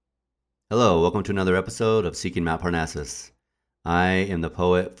Hello, welcome to another episode of Seeking Mount Parnassus. I am the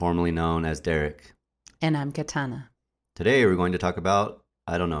poet formerly known as Derek. And I'm Katana. Today we're going to talk about,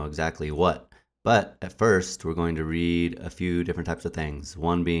 I don't know exactly what, but at first we're going to read a few different types of things,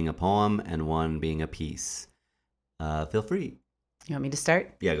 one being a poem and one being a piece. Feel free. You want me to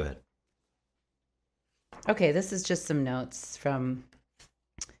start? Yeah, go ahead. Okay, this is just some notes from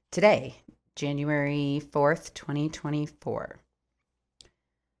today, January 4th, 2024.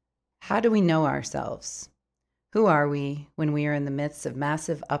 How do we know ourselves? Who are we when we are in the midst of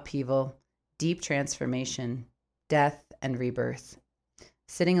massive upheaval, deep transformation, death, and rebirth?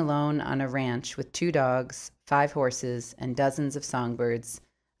 Sitting alone on a ranch with 2 dogs, 5 horses, and dozens of songbirds,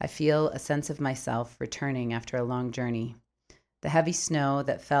 I feel a sense of myself returning after a long journey. The heavy snow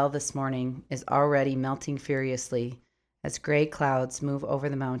that fell this morning is already melting furiously as gray clouds move over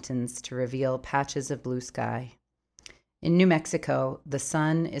the mountains to reveal patches of blue sky. In New Mexico, the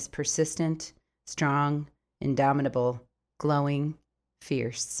sun is persistent, strong, indomitable, glowing,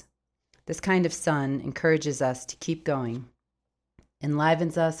 fierce. This kind of sun encourages us to keep going,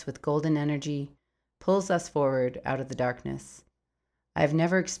 enlivens us with golden energy, pulls us forward out of the darkness. I have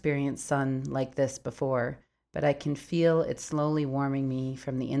never experienced sun like this before, but I can feel it slowly warming me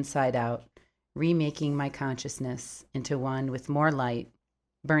from the inside out, remaking my consciousness into one with more light,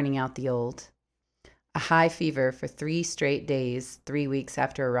 burning out the old. A high fever for 3 straight days, 3 weeks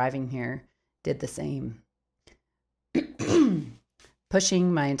after arriving here, did the same.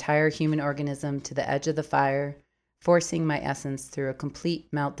 Pushing my entire human organism to the edge of the fire, forcing my essence through a complete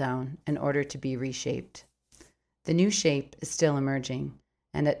meltdown in order to be reshaped. The new shape is still emerging,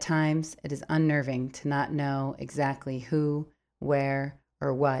 and at times it is unnerving to not know exactly who, where,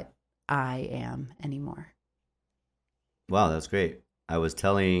 or what I am anymore. Wow, that's great. I was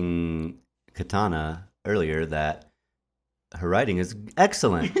telling Katana earlier that her writing is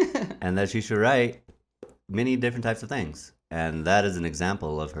excellent and that she should write many different types of things. And that is an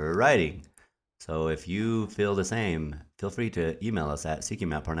example of her writing. So if you feel the same, feel free to email us at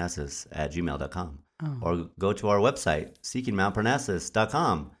seekingmountparnassus@gmail.com. Or go to our website,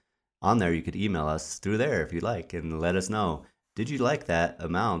 seekingmountparnassus.com. On there, you could email us through there if you like and let us know. Did you like that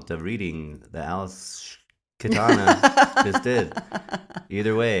amount of reading that Alice Katana just did?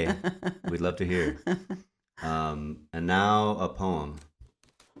 Either way, we'd love to hear. And now a poem.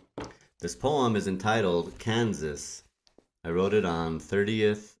 This poem is entitled Kansas. I wrote it on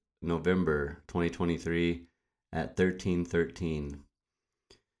 30th November 2023 at 13:13.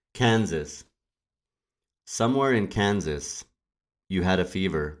 Kansas. Somewhere in Kansas, you had a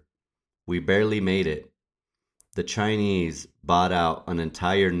fever. We barely made it. The Chinese bought out an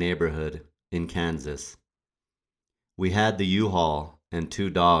entire neighborhood in Kansas. We had the U-Haul and 2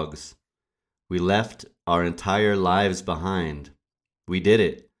 dogs. We left our entire lives behind. We did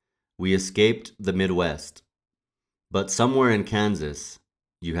it. We escaped the Midwest. But somewhere in Kansas,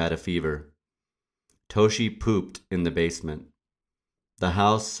 you had a fever. Toshi pooped in the basement. The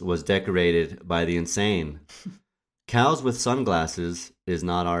house was decorated by the insane. Cows with sunglasses is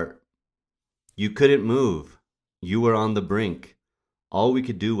not art. You couldn't move. You were on the brink. All we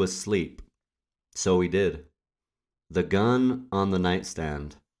could do was sleep. So we did. The gun on the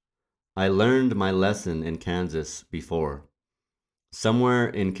nightstand. I learned my lesson in Kansas before. Somewhere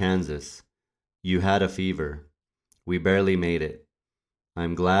in Kansas, you had a fever. We barely made it.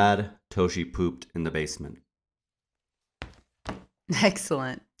 I'm glad Toshi pooped in the basement.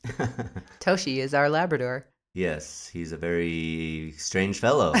 Excellent. Toshi is our Labrador. Yes, he's a very strange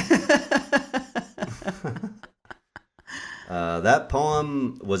fellow. That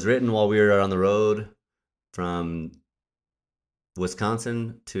poem was written while we were on the road from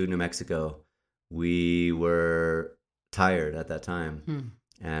Wisconsin to New Mexico. We were tired at that time,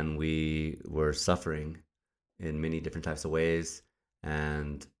 and we were suffering in many different types of ways.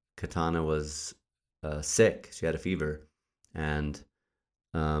 And Katana was sick. She had a fever. And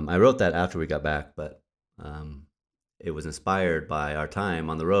I wrote that after we got back, but it was inspired by our time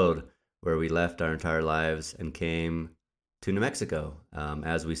on the road where we left our entire lives and came to New Mexico,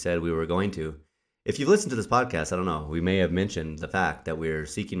 as we said we were going to. If you've listened to this podcast, I don't know, we may have mentioned the fact that we're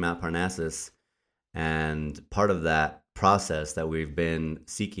seeking Mount Parnassus, and part of that process that we've been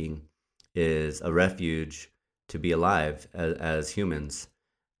seeking is a refuge to be alive as humans.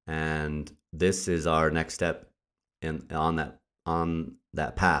 And this is our next step on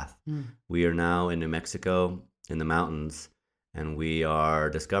that path. We are now in New Mexico in the mountains, and we are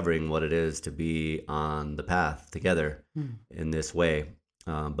discovering what it is to be on the path together in this way.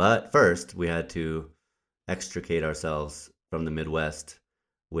 But first, we had to extricate ourselves from the Midwest,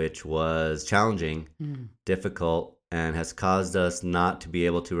 which was challenging, difficult, and has caused us not to be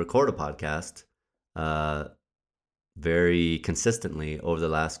able to record a podcast uh, very consistently over the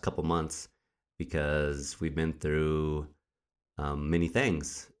last couple months because we've been through many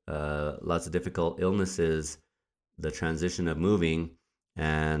things, lots of difficult illnesses, the transition of moving,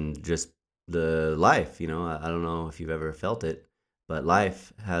 and just the life. I don't know if you've ever felt it, but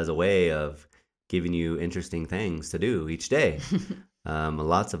life has a way of giving you interesting things to do each day.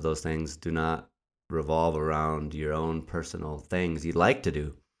 Lots of those things do not revolve around your own personal things you'd like to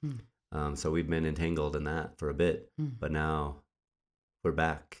do. So we've been entangled in that for a bit, but now we're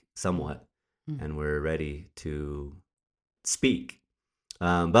back somewhat, and we're ready to speak.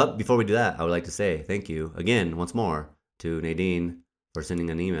 But before we do that, I would like to say thank you again, once more, to Nadine for sending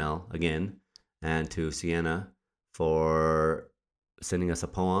an email again, and to Sienna for sending us a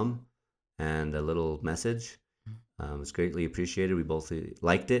poem and a little message. It's greatly appreciated. We both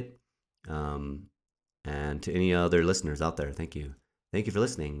liked it. And to any other listeners out there, thank you. Thank you for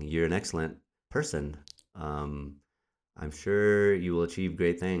listening. You're an excellent person. I'm sure you will achieve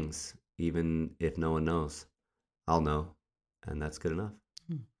great things, even if no one knows. I'll know, and that's good enough.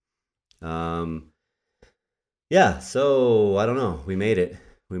 Yeah, so I don't know. We made it.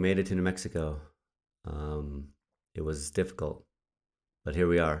 We made it to New Mexico. It was difficult, but here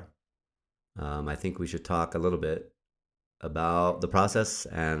we are. I think we should talk a little bit about the process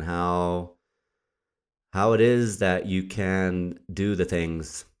and how it is that you can do the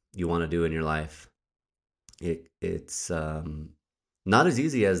things you want to do in your life. It's not as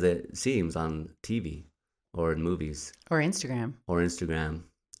easy as it seems on TV or in movies or Instagram,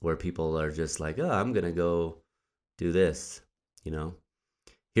 where people are just like, oh, I'm gonna go do this.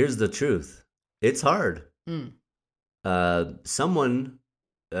 Here's the truth: it's hard. Someone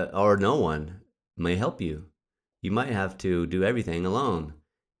or no one may help you. You might have to do everything alone.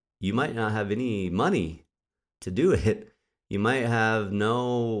 You might not have any money to do it. You might have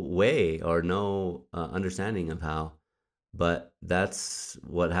no way or no understanding of how, but that's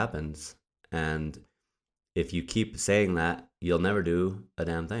what happens. And if you keep saying that, you'll never do a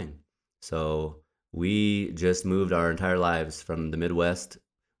damn thing. So we just moved our entire lives from the Midwest.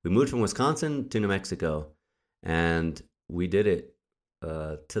 We moved from Wisconsin to New Mexico, and we did it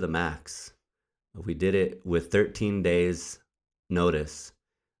to the max. We did it with 13 days notice.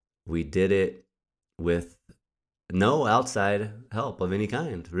 We did it with no outside help of any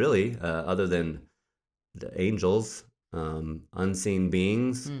kind, really, other than the angels, unseen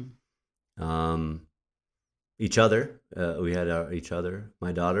beings, each other. We had each other.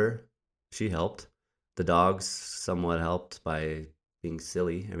 My daughter, she helped. The dogs somewhat helped by being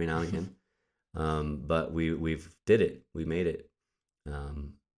silly every now and again. But we've did it. We made it.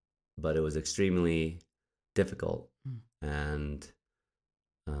 But it was extremely difficult. And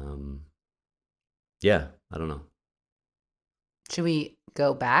yeah, I don't know. Should we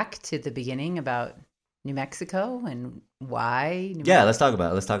go back to the beginning about New Mexico and why? Let's talk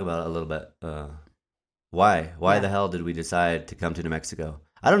about it. Let's talk about it a little bit. Why the hell did we decide to come to New Mexico?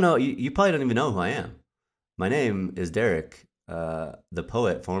 I don't know. You probably don't even know who I am. My name is Derek, the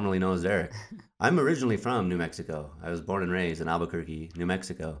poet formerly known as Derek. I'm originally from New Mexico. I was born and raised in Albuquerque, New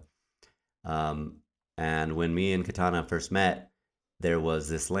Mexico. And when me and Katana first met, there was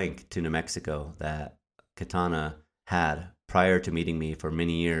this link to New Mexico that Katana had prior to meeting me for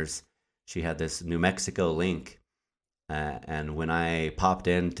many years. She had this New Mexico link. And when I popped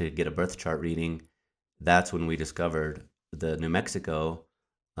in to get a birth chart reading, that's when we discovered the New Mexico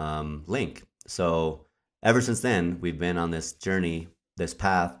link. So ever since then, we've been on this journey, this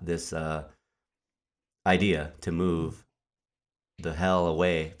path, this idea to move the hell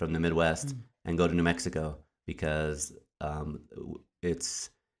away from the Midwest and go to New Mexico because it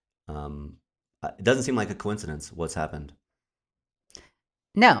doesn't seem like a coincidence what's happened.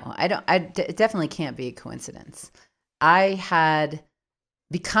 No, I don't. It definitely can't be a coincidence. I had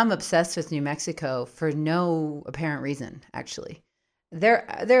become obsessed with New Mexico for no apparent reason, actually. There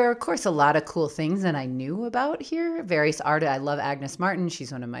are, of course, a lot of cool things that I knew about here. Various artists. I love Agnes Martin.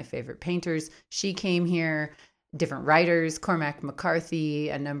 She's one of my favorite painters. She came here. Different writers, Cormac McCarthy,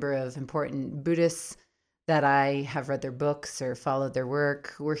 a number of important Buddhists that I have read their books or followed their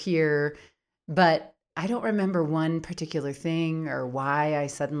work were here. But I don't remember one particular thing or why I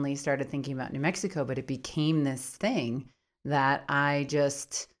suddenly started thinking about New Mexico, but it became this thing that I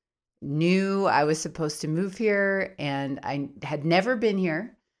just knew I was supposed to move here, and I had never been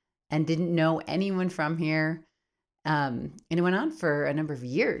here and didn't know anyone from here. And it went on for a number of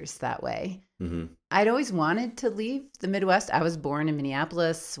years that way. I'd always wanted to leave the Midwest. I was born in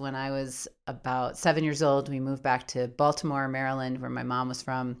Minneapolis. When I was about 7 years old, we moved back to Baltimore, Maryland, where my mom was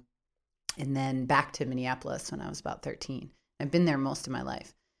from. and then back to Minneapolis when I was about 13. I've been there most of my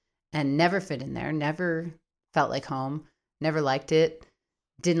life and never fit in there, never felt like home, never liked it.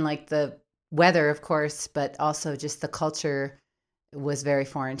 Didn't like the weather, of course, but also just the culture was very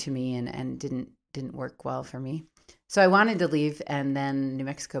foreign to me and didn't work well for me. So I wanted to leave, and then New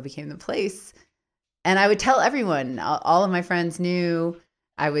Mexico became the place. And I would tell everyone, all of my friends knew.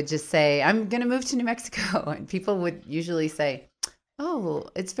 I would just say, I'm going to move to New Mexico. And people would usually say, oh,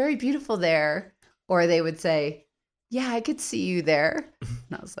 it's very beautiful there. Or they would say, yeah, I could see you there.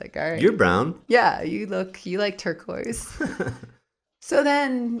 And I was like, all right. You're brown. Yeah, you like turquoise. So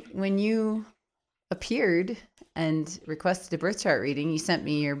then when you appeared and requested a birth chart reading, you sent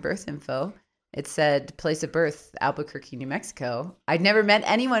me your birth info. It said place of birth, Albuquerque, New Mexico. I'd never met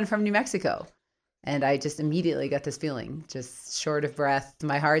anyone from New Mexico. And I just immediately got this feeling, just short of breath.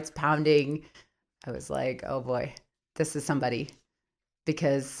 My heart's pounding. I was like, oh boy, this is somebody.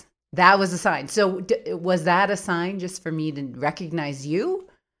 Because that was a sign. So was that a sign just for me to recognize you?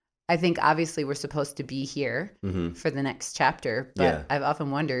 I think obviously we're supposed to be here for the next chapter. But I've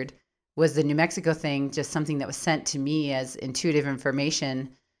often wondered, was the New Mexico thing just something that was sent to me as intuitive information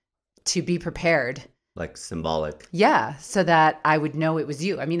to be prepared? Like symbolic. Yeah, so that I would know it was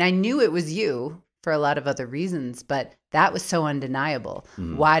you. I mean, I knew it was you for a lot of other reasons, but that was so undeniable.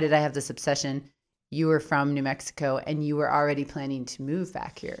 Why did I have this obsession? You were from New Mexico and you were already planning to move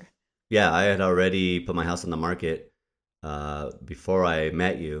back here. Yeah, I had already put my house on the market before I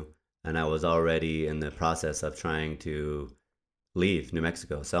met you, and I was already in the process of trying to leave New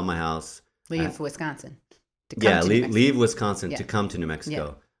Mexico, sell my house. Leave Wisconsin. Leave Wisconsin to come to New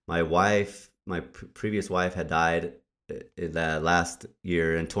Mexico. My wife, my previous wife had died the last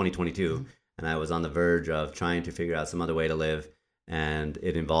year in 2022. And I was on the verge of trying to figure out some other way to live, and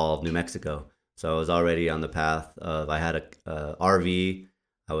it involved New Mexico. So I was already on the path of, I had a RV.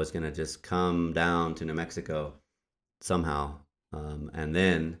 I was going to just come down to New Mexico somehow. And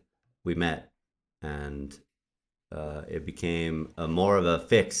then we met, and it became more of a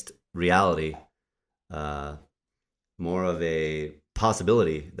fixed reality, more of a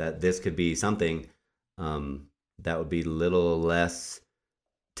possibility that this could be something that would be a little less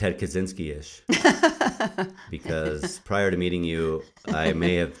Ted Kaczynski-ish. Because prior to meeting you, I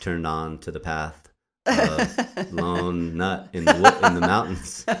may have turned on to the path of lone nut in the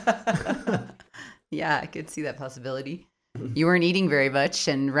mountains. Yeah, I could see that possibility. You weren't eating very much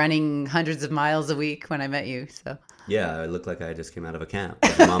and running hundreds of miles a week when I met you. So yeah, I looked like I just came out of a camp,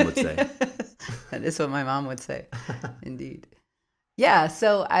 as my mom would say. That is what my mom would say. Indeed. Yeah,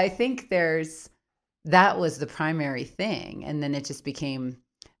 so I think that was the primary thing. And then it just became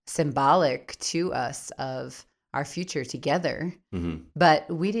symbolic to us of our future together. But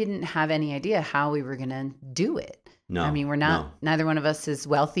we didn't have any idea how we were going to do it. No. I mean, neither one of us is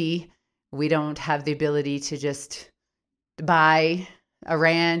wealthy. We don't have the ability to just buy a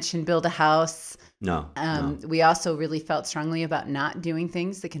ranch and build a house. No. We also really felt strongly about not doing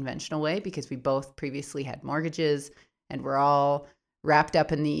things the conventional way because we both previously had mortgages and we're all wrapped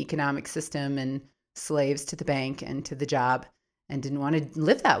up in the economic system and slaves to the bank and to the job and didn't want to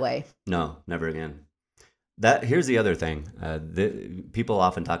live that way. No, never again. Here's the other thing. People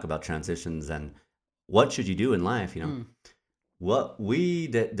often talk about transitions and what should you do in life, What we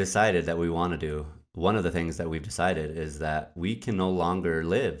decided that we want to do, one of the things that we've decided is that we can no longer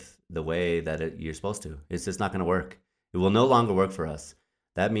live the way that you're supposed to. It's just not going to work. It will no longer work for us.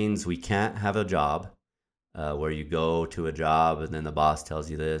 That means we can't have a job where you go to a job and then the boss tells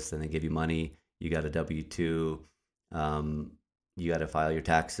you this and they give you money. You got a W-2. You got to file your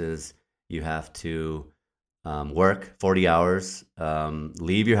taxes. You have to work 40 hours,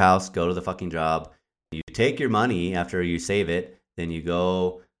 leave your house, go to the fucking job. You take your money after you save it, then you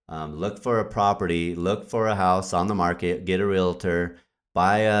go look for a property, look for a house on the market, get a realtor,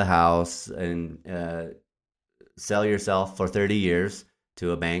 buy a house, and sell yourself for 30 years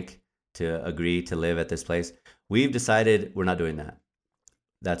to a bank to agree to live at this place. We've decided we're not doing that.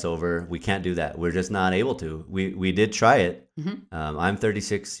 That's over. We can't do that. We're just not able to. We did try it. I'm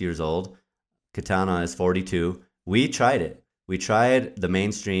 36 years old. Katana is 42. We tried it. We tried the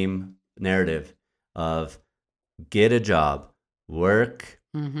mainstream narrative of get a job, work,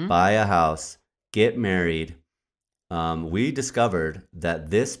 buy a house, get married. We discovered that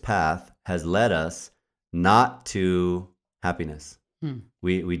this path has led us not to happiness.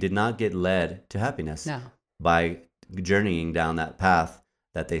 We did not get led to happiness by journeying down that path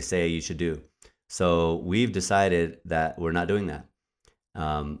that they say you should do. So we've decided that we're not doing that,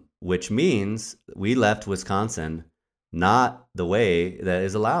 which means we left Wisconsin not the way that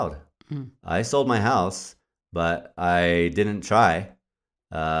is allowed. I sold my house, but I didn't try.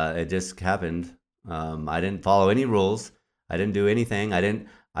 It just happened. I didn't follow any rules. I didn't do anything. I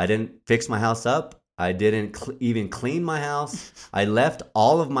didn't fix my house up. I didn't even clean my house. I left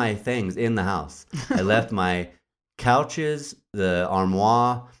all of my things in the house. I left my couches, the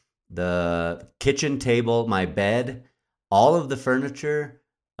armoire, the kitchen table, my bed, all of the furniture,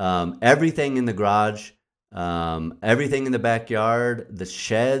 everything in the garage, everything in the backyard, the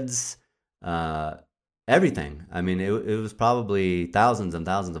sheds, everything. I mean, it was probably thousands and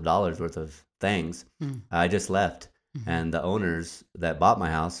thousands of dollars worth of things. I just left. And the owners that bought my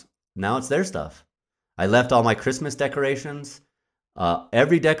house, now it's their stuff. I left all my Christmas decorations,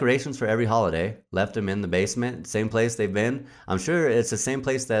 every decorations for every holiday, left them in the basement, same place they've been. I'm sure it's the same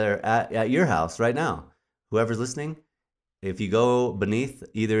place that are at your house right now. Whoever's listening, if you go beneath,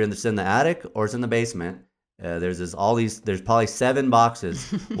 either it's in the attic or it's in the basement, there's probably 7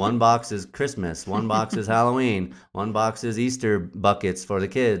 boxes. One box is Christmas, one box is Halloween, one box is Easter buckets for the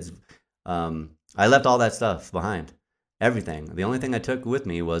kids. I left all that stuff behind. Everything. The only thing I took with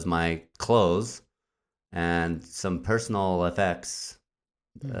me was my clothes and some personal effects.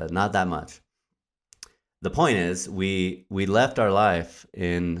 Not that much. The point is, we left our life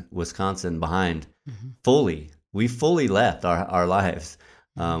in Wisconsin behind fully. We fully left our lives.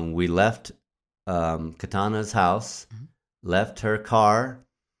 We left Katana's house, left her car,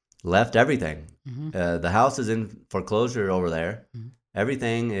 left everything. The house is in foreclosure over there.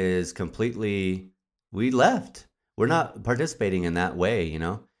 Everything is completely, we left. We're not participating in that way, you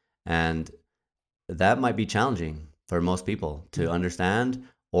know? And that might be challenging for most people to understand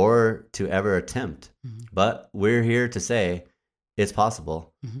or to ever attempt. But we're here to say it's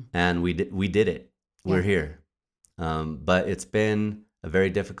possible. And we did it. We're here. But it's been a very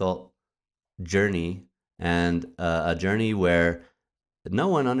difficult journey, and a journey where no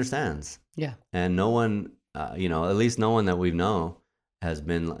one understands. Yeah. And no one, at least no one that we've known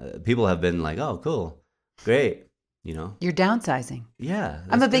people have been like, oh, cool, great. You're downsizing. Yeah.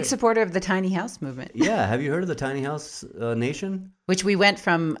 I'm a big supporter of the tiny house movement. Yeah. Have you heard of the tiny house nation? Which we went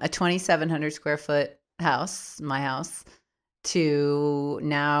from a 2,700 square foot house, my house, to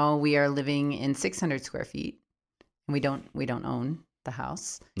now we are living in 600 square feet. And we don't own the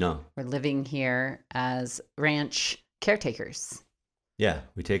house. No. We're living here as ranch caretakers. Yeah.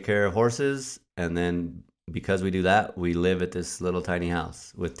 We take care of horses, and then because we do that, we live at this little tiny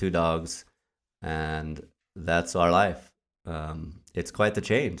house with 2 dogs, and that's our life. It's quite the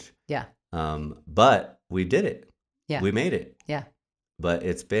change. Yeah. But we did it. Yeah. We made it. Yeah. But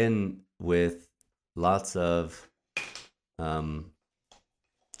it's been with lots of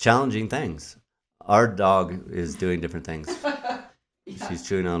challenging things. Our dog is doing different things. She's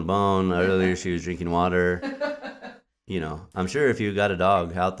chewing on bone. Earlier she was drinking water. I'm sure if you got a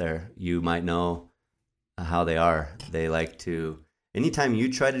dog out there, you might know how they are. They like to, anytime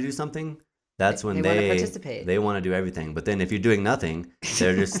you try to do something, that's when they want to participate. They want to do everything. But then if you're doing nothing,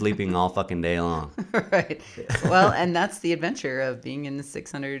 they're just sleeping all fucking day long. Right. Well, and that's the adventure of being in the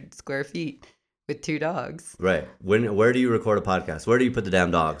 600 square feet with 2 dogs. Right. Where do you record a podcast? Where do you put the damn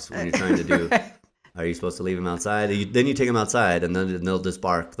dogs when you're trying to do? Right. Are you supposed to leave them outside? Then you take them outside, and then they'll just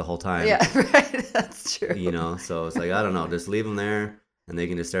bark the whole time. Yeah, right. That's true. So it's like, I don't know. Just leave them there, and they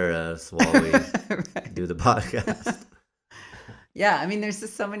can just stare at us while we do the podcast. Yeah, I mean, there's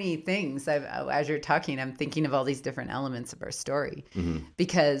just so many things. As you're talking, I'm thinking of all these different elements of our story,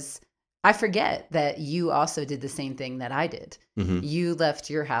 because I forget that you also did the same thing that I did. You left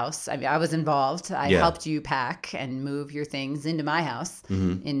your house. I mean, I was involved. I helped you pack and move your things into my house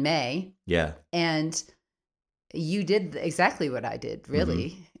in May. Yeah. And you did exactly what I did,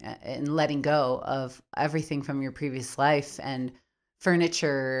 really, in letting go of everything from your previous life and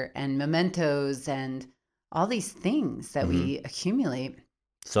furniture and mementos and all these things that we accumulate.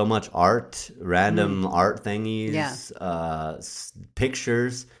 So much art, random art thingies,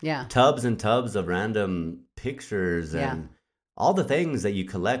 pictures, tubs and tubs of random pictures, and all the things that you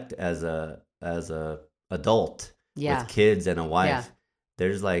collect as a adult with kids and a wife. Yeah.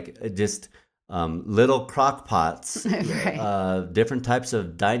 There's like just little crock pots, different types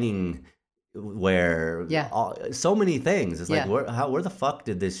of dining ware, so many things. It's like where the fuck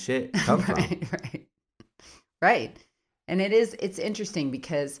did this shit come from? Right. And it's interesting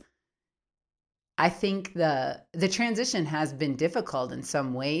because I think the transition has been difficult in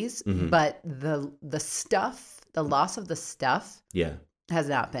some ways, but the loss of the stuff has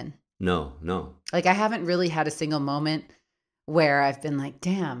not been. No. Like, I haven't really had a single moment where I've been like,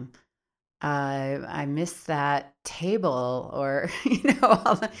 damn, I miss that table, or,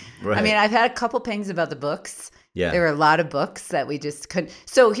 I mean, I've had a couple pings about the books Yeah. There were a lot of books that we just couldn't.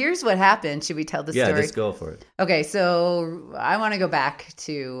 So here's what happened. Should we tell the Yeah, story? just go for it. Okay, so I want to go back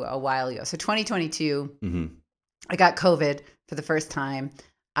to a while ago. So 2022, I got COVID for the first time.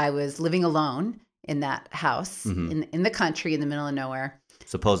 I was living alone in that house in the country in the middle of nowhere.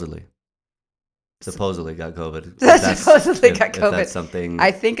 Supposedly got COVID. Supposedly got COVID. If that's something.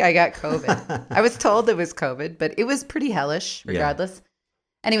 I think I got COVID. I was told it was COVID, but it was pretty hellish regardless. Yeah.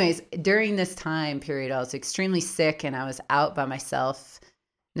 Anyways, during this time period, I was extremely sick and I was out by myself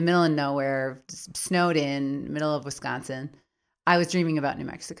in the middle of nowhere, snowed in, middle of Wisconsin. I was dreaming about New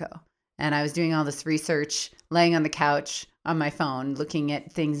Mexico. And I was doing all this research, laying on the couch on my phone, looking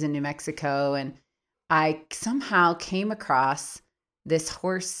at things in New Mexico. And I somehow came across this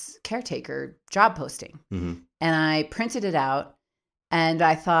horse caretaker job posting. And I printed it out and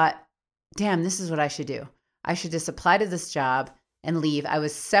I thought, damn, this is what I should do. I should just apply to this job and leave. I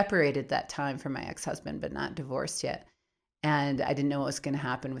was separated that time from my ex-husband, but not divorced yet. And I didn't know what was going to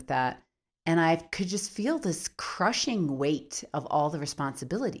happen with that. And I could just feel this crushing weight of all the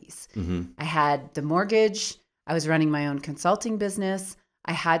responsibilities. I had the mortgage. I was running my own consulting business.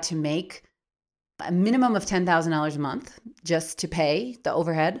 I had to make a minimum of $10,000 a month just to pay the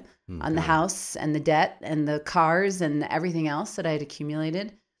overhead on the house and the debt and the cars and everything else that I had accumulated.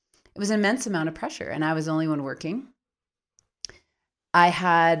 It was an immense amount of pressure. And I was the only one working. I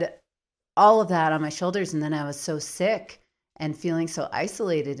had all of that on my shoulders. And then I was so sick and feeling so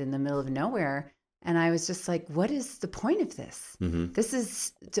isolated in the middle of nowhere. And I was just like, what is the point of this? This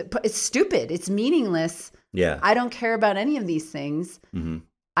is, it's stupid. It's meaningless. Yeah. I don't care about any of these things.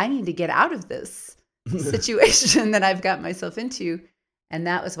 I need to get out of this situation that I've got myself into. And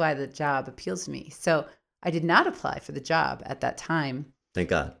that was why the job appeals to me. So I did not apply for the job at that time. Thank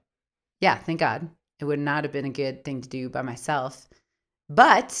God. Yeah, thank God. It would not have been a good thing to do by myself.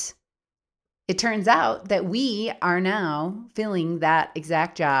 But it turns out that we are now filling that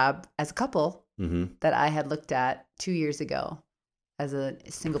exact job as a couple that I had looked at 2 years ago as a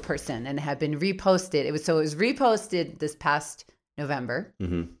single person and had been reposted. It was reposted this past November.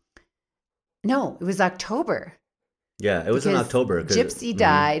 No, it was October. Yeah, it was in October. Gypsy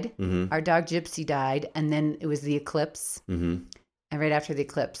died. Our dog Gypsy died. And then it was the eclipse. And right after the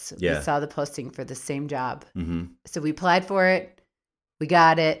eclipse, we saw the posting for the same job. So we applied for it. We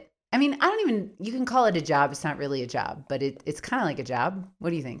got it. I mean, you can call it a job. It's not really a job, but it's kind of like a job. What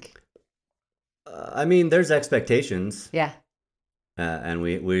do you think? I mean, there's expectations. Yeah. And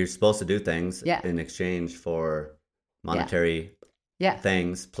we're supposed to do things in exchange for monetary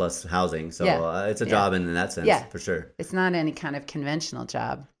things plus housing. So it's a job in that sense, for sure. It's not any kind of conventional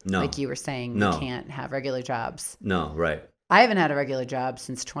job. No. Like you were saying, you can't have regular jobs. No, right. I haven't had a regular job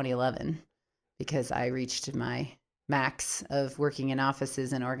since 2011 because I reached my max of working in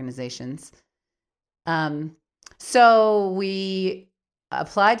offices and organizations. So we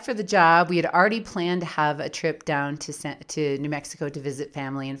applied for the job. We had already planned to have a trip down to New Mexico to visit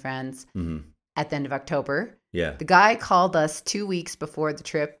family and friends at the end of October. Yeah. The guy called us 2 weeks before the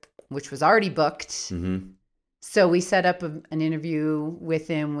trip, which was already booked. So we set up an interview with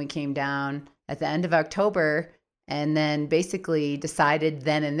him. We came down at the end of October and then basically decided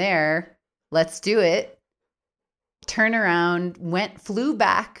then and there, let's do it. Turn around, flew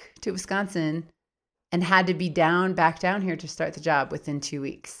back to Wisconsin and had to be back down here to start the job within 2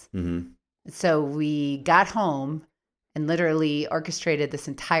 weeks. So we got home and literally orchestrated this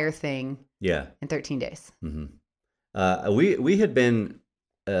entire thing in 13 days. We had been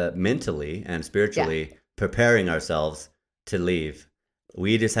mentally and spiritually preparing ourselves to leave.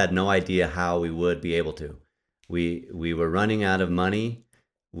 We just had no idea how we would be able to. We were running out of money.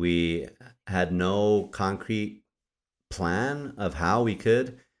 We had no concrete plan of how we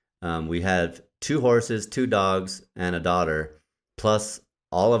could. We had 2 horses, 2 dogs, and a daughter, plus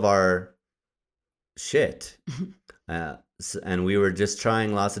all of our shit. And we were just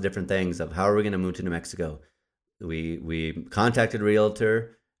trying lots of different things of how are we going to move to New Mexico. We contacted a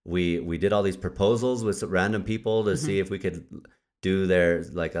realtor. We did all these proposals with random people to see if we could do their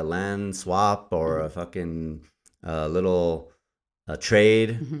like a land swap or a fucking little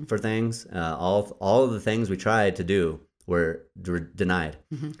trade for things. All of the things we tried to do were denied.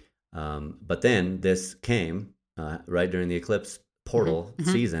 But then this came right during the eclipse portal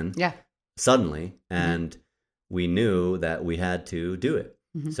season suddenly, and we knew that we had to do it.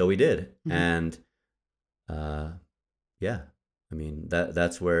 So we did. And I mean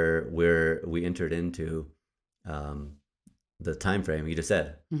that's where we entered into the time frame you just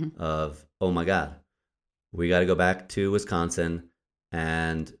said of, oh my God, we got to go back to Wisconsin,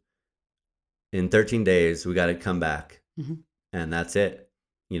 and in 13 days we got to come back, and that's it,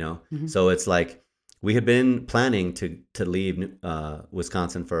 you know. So it's like we had been planning to leave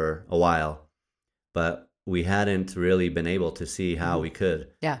Wisconsin for a while, but we hadn't really been able to see how we could.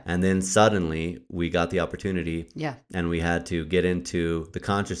 Yeah. And then suddenly we got the opportunity. Yeah. And we had to get into the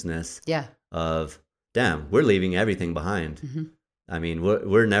consciousness Yeah. of, damn, we're leaving everything behind. Mm-hmm. I mean,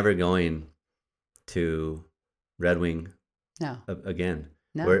 we're never going to Red Wing again.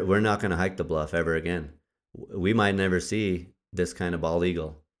 No. We're not going to hike the bluff ever again. We might never see this kind of bald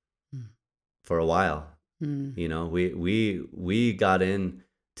eagle for a while. You know, we got into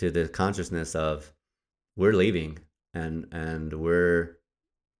the consciousness of we're leaving, and we're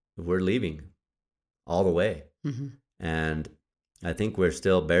leaving all the way. Mm-hmm. And I think we're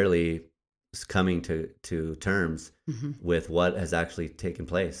still barely coming to terms with what has actually taken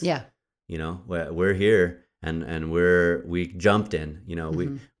place. Yeah. You know, we're here and we jumped in. You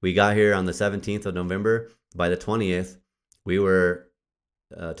know, we got here on the 17th of November. By the 20th, we were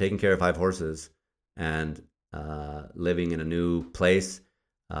taking care of 5 horses and living in a new place.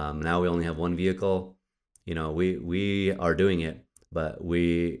 Now we only have 1 vehicle. You know, we are doing it, but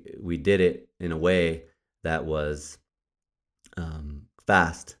we did it in a way that was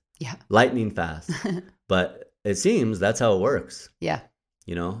fast. Yeah. Lightning fast. But it seems that's how it works. Yeah.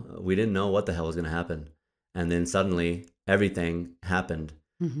 You know, we didn't know what the hell was going to happen. And then suddenly everything happened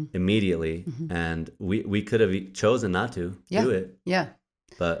immediately. And we could have chosen not to do it. Yeah.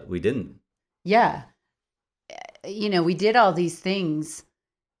 But we didn't. Yeah. You know, we did all these things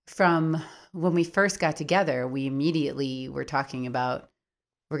from when we first got together. We immediately were talking about,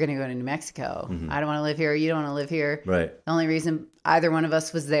 we're going to go to New Mexico. I don't want to live here. You don't want to live here. Right. The only reason either one of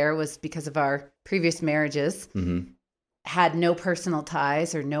us was there was because of our previous marriages. Had no personal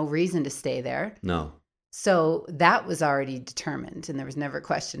ties or no reason to stay there. No. So that was already determined, and there was never a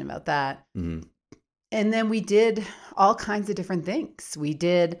question about that. And then we did all kinds of different things. We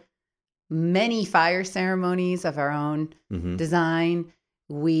did many fire ceremonies of our own design.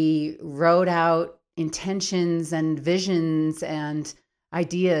 We wrote out intentions and visions and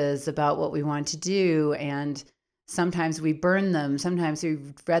ideas about what we want to do, and sometimes we burned them, sometimes we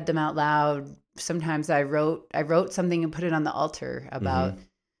read them out loud, sometimes I wrote something and put it on the altar about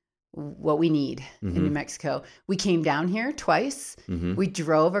what we need in New Mexico. We came down here twice. We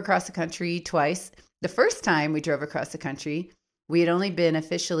drove across the country twice. The first time we drove across the country, we had only been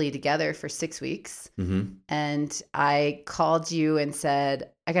officially together for 6 weeks. And I called you and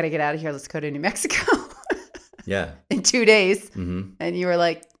said, I got to get out of here. Let's go to New Mexico. Yeah. In 2 days. And you were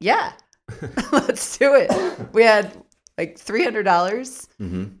like, yeah, let's do it. We had like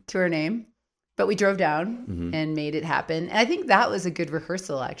 $300 to our name, but we drove down and made it happen. And I think that was a good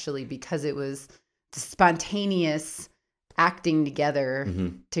rehearsal, actually, because it was the spontaneous acting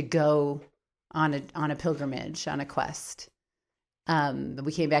together to go on a pilgrimage, on a quest.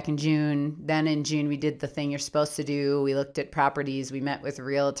 We came back in June. Then in June, we did the thing you're supposed to do. We looked at properties. We met with a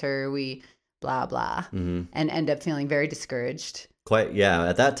realtor. We blah, blah, and end up feeling very discouraged. Quite, yeah.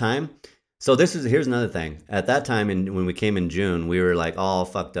 At that time, so here's another thing. At that time, when we came in June, we were like all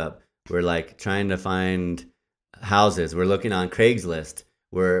fucked up. We're like trying to find houses. We're looking on Craigslist.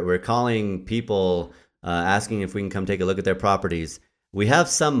 We're calling people, asking if we can come take a look at their properties. We have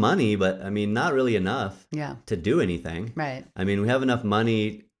some money, but I mean, not really enough to do anything. Right. I mean, we have enough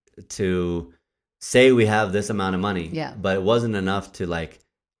money to say we have this amount of money. Yeah. But it wasn't enough to like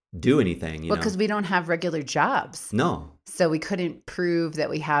do anything, Well, because we don't have regular jobs. No. So we couldn't prove that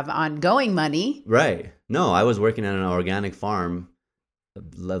we have ongoing money. Right. No, I was working at an organic farm in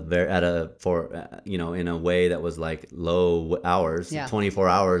a way that was like low hours, 24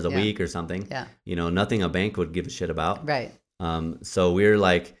 hours a week or something. Yeah. You know, nothing a bank would give a shit about. Right. So we're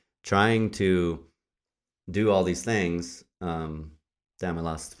like trying to do all these things. Damn, I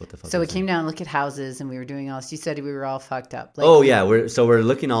lost what the fuck. So we came down to look at houses, and we were doing all this. You said we were all fucked up. Like, we're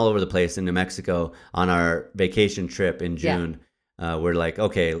looking all over the place in New Mexico on our vacation trip in June. Yeah. We're like,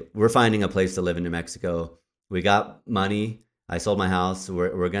 okay, we're finding a place to live in New Mexico. We got money. I sold my house.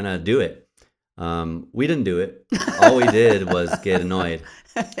 We're gonna do it. We didn't do it. All we did was get annoyed.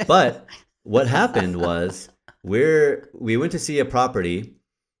 But what happened was we went to see a property,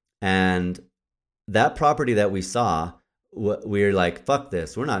 and that property that we saw, we were like, fuck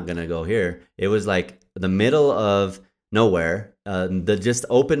this, we're not gonna go here. It was like the middle of nowhere, the just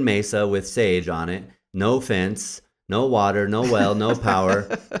open mesa with sage on it, no fence, no water, no well, no power.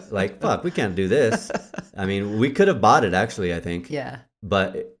 Like, fuck, we can't do this. I mean, we could have bought it, actually, I think. Yeah.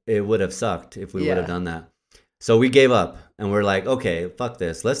 But it would have sucked if we would have done that. So we gave up, and we're like, okay, fuck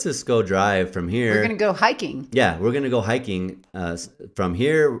this. Let's just go drive from here. We're going to go hiking. Yeah, we're going to go hiking. From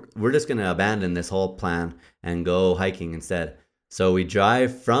here, we're just going to abandon this whole plan and go hiking instead. So we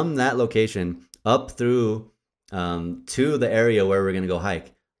drive from that location up through to the area where we're going to go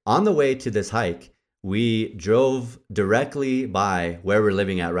hike. On the way to this hike, we drove directly by where we're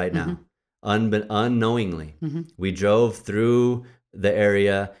living at right now, unknowingly. We drove through the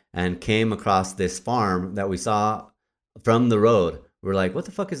area and came across this farm that we saw from the road. We're like, what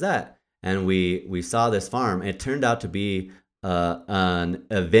the fuck is that? And we saw this farm. It turned out to be an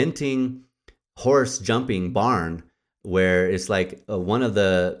eventing horse jumping barn, where it's like one of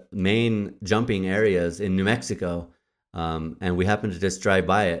the main jumping areas in New Mexico. And we happened to just drive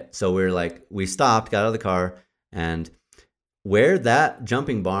by it. So we're like, we stopped, got out of the car, and where that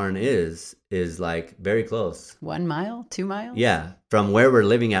jumping barn is like very close. 1 mile, 2 miles? Yeah, from where we're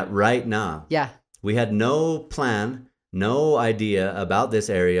living at right now. Yeah. We had no plan, no idea about this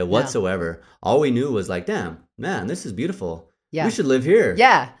area whatsoever. No. All we knew was like, damn, man, this is beautiful. Yeah. We should live here.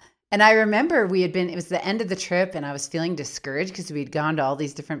 Yeah. And I remember it was the end of the trip, and I was feeling discouraged because we'd gone to all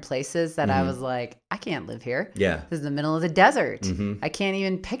these different places that I was like, I can't live here. Yeah. This is the middle of the desert. I can't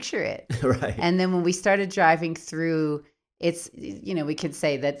even picture it. Right. And then when we started driving through, it's, we could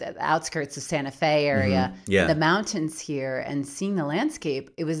say that the outskirts of Santa Fe area, the mountains here, and seeing the landscape,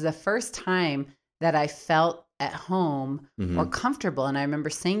 it was the first time that I felt at home or comfortable. And I remember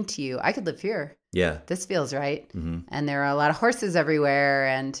saying to you, I could live here. Yeah. This feels right. And there are a lot of horses everywhere.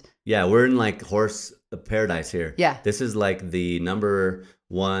 And yeah, we're in like horse paradise here. Yeah. This is like the number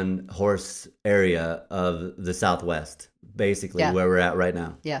one horse area of the Southwest, basically, where we're at right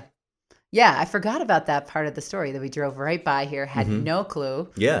now. Yeah. Yeah, I forgot about that part of the story, that we drove right by here, had no clue.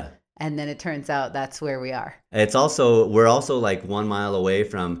 Yeah. And then it turns out that's where we are. We're also like 1 mile away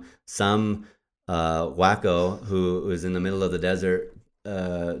from some wacko who is in the middle of the desert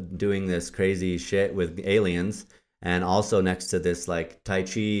doing this crazy shit with aliens, and also next to this like Tai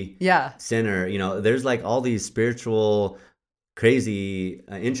Chi center. There's like all these spiritual, crazy,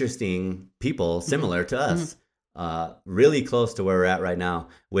 interesting people similar to us, really close to where we're at right now,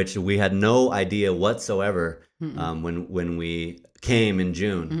 which we had no idea whatsoever when we came in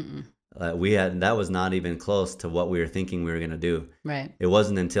June. That was not even close to what we were thinking we were going to do. Right. It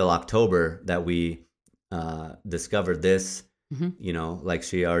wasn't until October that we discovered this, like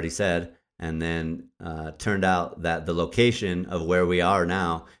she already said, and then turned out that the location of where we are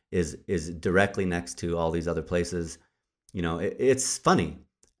now is directly next to all these other places. It's funny.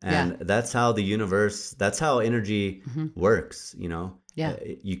 And that's how the universe, that's how energy works, Yeah.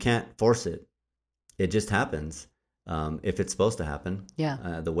 You can't force it. It just happens. If it's supposed to happen,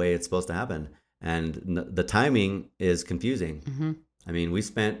 the way it's supposed to happen. And the timing is confusing. I mean, we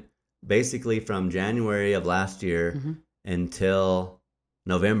spent basically from January of last year until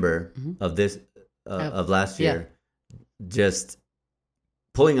November of this of last year, just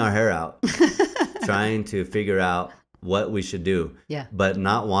pulling our hair out, trying to figure out what we should do, but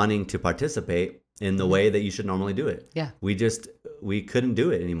not wanting to participate in the way that you should normally do it. Yeah, we couldn't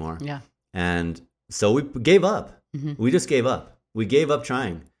do it anymore. Yeah, and so we gave up. We just gave up. We gave up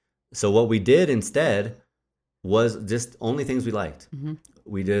trying. So what we did instead was just only things we liked.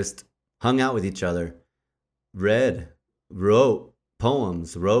 We just hung out with each other, read, wrote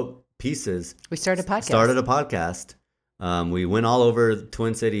poems, wrote pieces. We started a podcast. We went all over the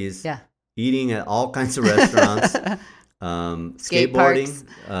Twin Cities, eating at all kinds of restaurants,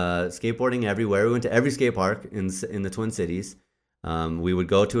 skateboarding everywhere. We went to every skate park in the Twin Cities. We would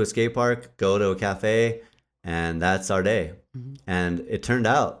go to a skate park, go to a cafe, and that's our day. And it turned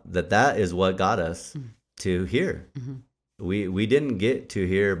out that is what got us to here. We didn't get to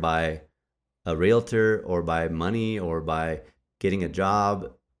here by a realtor or by money or by getting a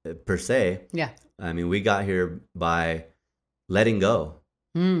job per se. Yeah. I mean, we got here by letting go.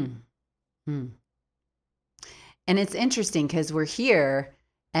 And it's interesting because we're here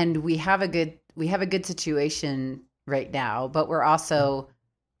and we have a good situation right now, but we're also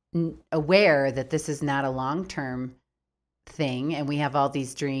aware that this is not a long-term thing, and we have all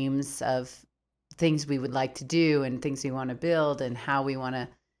these dreams of things we would like to do and things we want to build and how we want to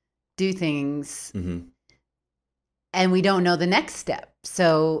do things. And we don't know the next step.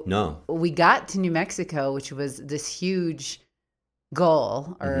 So we got to New Mexico, which was this huge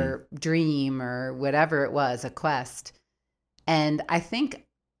goal or dream or whatever it was, a quest. And I think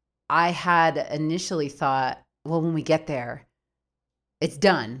I had initially thought, well, when we get there, it's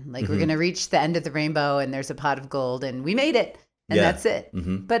done. Like we're going to reach the end of the rainbow and there's a pot of gold and we made it and that's it.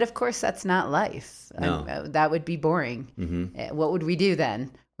 But of course, that's not life. No. That would be boring. What would we do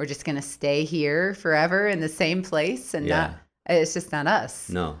then? We're just going to stay here forever in the same place and it's just not us.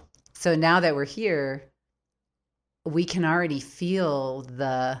 No. So now that we're here, we can already feel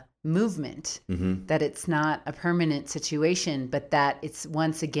the movement, that it's not a permanent situation, but that it's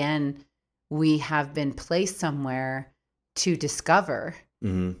once again, we have been placed somewhere to discover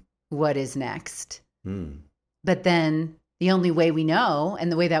Mm-hmm. what is next. Mm. But then the only way we know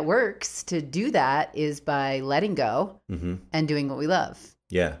and the way that works to do that is by letting go Mm-hmm. and doing what we love.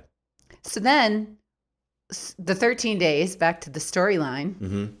 Yeah. So then the 13 days, back to the storyline,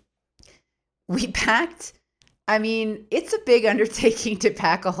 Mm-hmm. we packed. I mean, it's a big undertaking to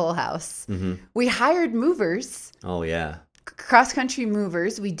pack a whole house. Mm-hmm. We hired movers, Oh, yeah. cross-country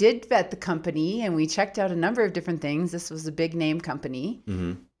movers. We did vet the company and we checked out a number of different things. This was a big name company.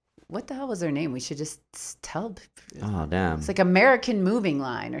 Mm-hmm. What the hell was their name? We should just tell. Oh, damn. It's like American Moving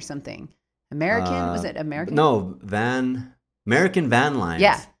Line or something. American? Was it American? No, American Van Lines.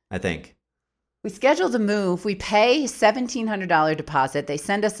 Yeah. I think. We scheduled a move. We pay $1,700 deposit. They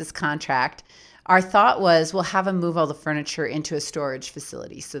send us this contract. Our thought was we'll have them move all the furniture into a storage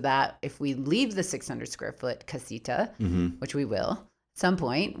facility so that if we leave the 600 square foot casita, Mm-hmm. which we will at some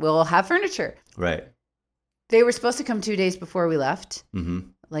point, we'll have furniture. Right. They were supposed to come 2 days before we left, Mm-hmm.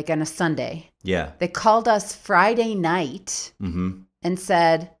 like on a Sunday. Yeah. They called us Friday night Mm-hmm. and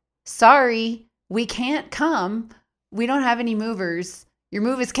said, sorry, we can't come. We don't have any movers. Your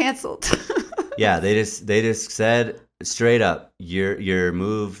move is canceled. Yeah. They just said straight up, your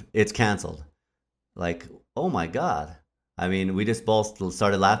move, it's canceled. Like, oh my God. I mean, we just both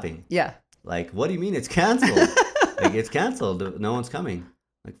started laughing. Yeah. Like, what do you mean it's canceled? Like, it's canceled. No one's coming.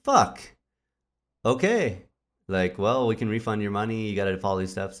 Like, fuck. Okay. Like, well, we can refund your money. You got to follow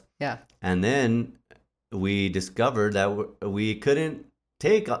these steps. Yeah. And then we discovered that we couldn't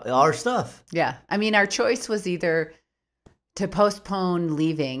take our stuff. Yeah. I mean, our choice was either to postpone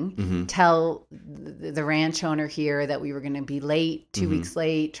leaving, Mm-hmm. tell the ranch owner here that we were going to be late, 2 Mhm. weeks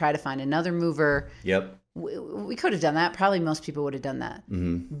late, try to find another mover. Yep. We could have done that. Probably most people would have done that.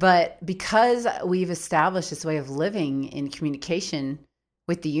 Mm-hmm. But because we've established this way of living in communication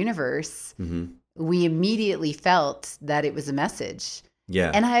with the universe, Mm-hmm. we immediately felt that it was a message.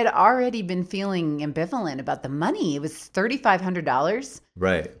 Yeah. And I had already been feeling ambivalent about the money. It was $3,500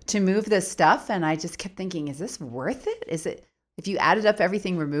 Right. to move this stuff. And I just kept thinking, is this worth it? Is it, if you added up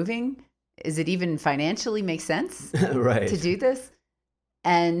everything we're moving, is it even financially make sense Right. to do this?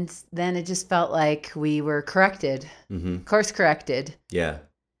 And then it just felt like we were corrected, Mm-hmm. course corrected. Yeah.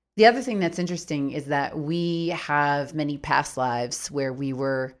 The other thing that's interesting is that we have many past lives where we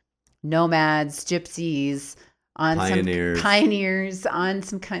were nomads, gypsies, on Pioneers. some pioneers, on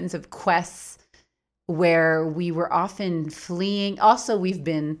some kinds of quests where we were often fleeing. Also, we've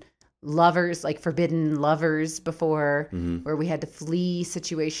been lovers, like forbidden lovers before, Mm-hmm. where we had to flee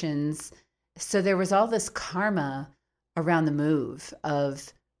situations. So there was all this karma around the move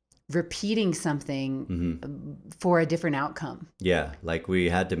of repeating something Mm-hmm. for a different outcome. Yeah. Like we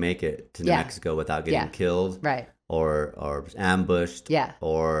had to make it to New Yeah. Mexico without getting Yeah. killed Right. or ambushed Yeah.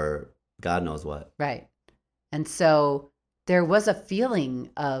 or God knows what. Right. And so there was a feeling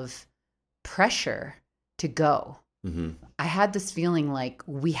of pressure to go. Mm-hmm. I had this feeling like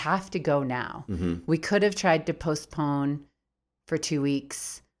we have to go now. Mm-hmm. We could have tried to postpone for 2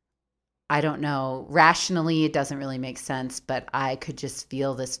 weeks. I don't know. Rationally, it doesn't really make sense, but I could just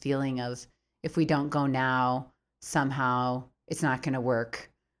feel this feeling of if we don't go now, somehow it's not going to work.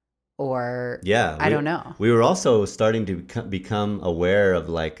 Or Yeah. I don't know. We were also starting to become aware of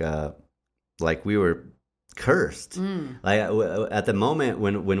like we were cursed. Mm, Like at the moment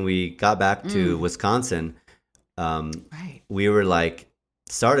when we got back to Mm. Wisconsin, right. we were like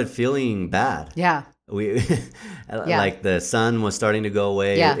started feeling bad. Yeah. We Yeah. like the sun was starting to go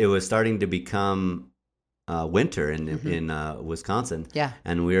away. Yeah. It was starting to become winter in Mhm. in Wisconsin, Yeah.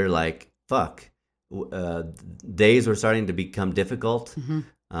 and we were like, "Fuck." Days were starting to become difficult. Mhm.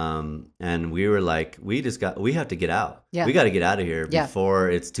 And we were like, we have to get out. Yeah. We got to get out of here Yeah. before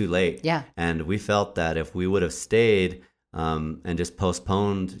it's too late. Yeah. And we felt that if we would have stayed and just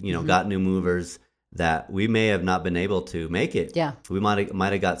postponed, Mhm. got new movers, that we may have not been able to make it. Yeah. We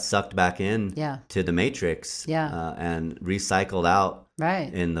might have got sucked back in Yeah. to the matrix Yeah. and recycled out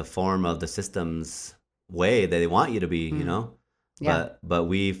Right. in the form of the system's way that they want you to be, Mhm. Yeah. But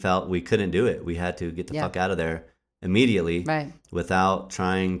we felt we couldn't do it. We had to get the Yeah. fuck out of there immediately Right. without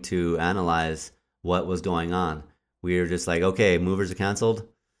trying to analyze what was going on. We were just like, okay, movers are canceled.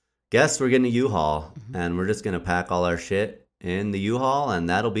 Guess we're getting a U-Haul, Mhm. and we're just going to pack all our shit in the U-Haul, and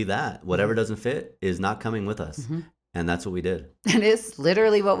that'll be that. Whatever doesn't fit is not coming with us. Mhm. And that's what we did. It is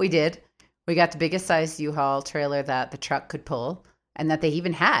literally what we did. We got the biggest size U-Haul trailer that the truck could pull and that they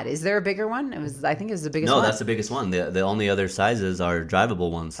even had. Is there a bigger one? I think it was the biggest No, one. that's the biggest one. The only other sizes are drivable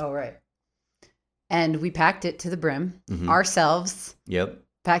ones. Oh, right. And we packed it to the brim Mhm. ourselves, Yep.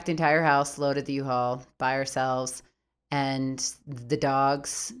 packed the entire house, loaded the U-Haul by ourselves. and the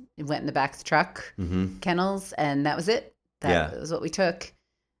dogs went in the back of the truck, kennels, and that was it. That was what we took.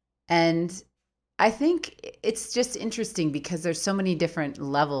 And I think it's just interesting because there's so many different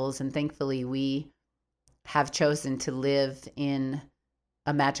levels, and thankfully we have chosen to live in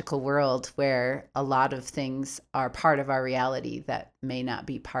a magical world where a lot of things are part of our reality that may not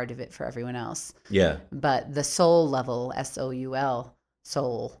be part of it for everyone else. Yeah. But the soul level, SOUL,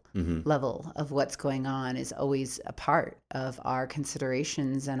 soul Mm-hmm. level of what's going on is always a part of our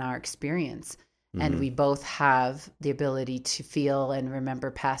considerations and our experience. And we both have the ability to feel and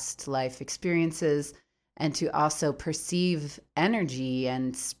remember past life experiences and to also perceive energy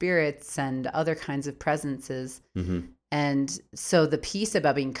and spirits and other kinds of presences. Mm-hmm. And so the piece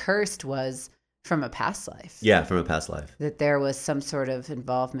about being cursed was from a past life. Yeah, from a past life. That there was some sort of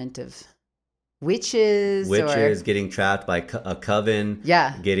involvement of witches getting trapped by a coven.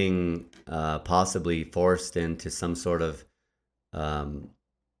 Yeah. Getting possibly forced into some sort of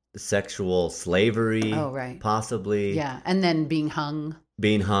sexual slavery. Oh, right. Possibly. Yeah. And then being hung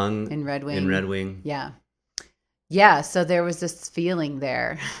in Red Wing. In Red Wing. Yeah. Yeah. So there was this feeling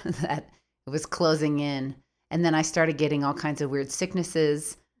there that it was closing in. And then I started getting all kinds of weird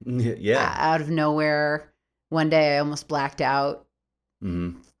sicknesses. Yeah. Out of nowhere. One day I almost blacked out.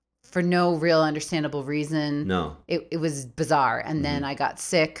 Mm-hmm. For no real understandable reason. No. It was bizarre. And then I got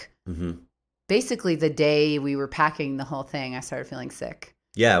sick. Mm-hmm. Basically, the day we were packing the whole thing, I started feeling sick.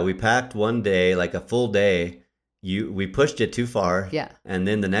 Yeah, we packed one day, like a full day. We pushed it too far. Yeah. And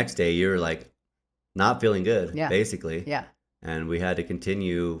then the next day, you were like not feeling good, Yeah. basically. Yeah. And we had to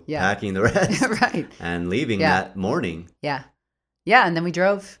continue packing the rest. Right. And leaving that morning. Yeah. Yeah. And then we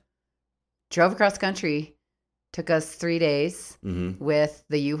drove across the country. Took us 3 days with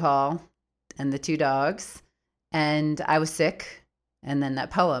the U-Haul and the 2 dogs. And I was sick. And then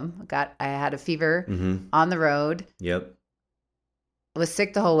that poem I had a fever on the road. Yep. I was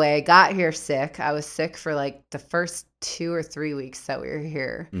sick the whole way. Got here sick. I was sick for like the first 2 or 3 weeks that we were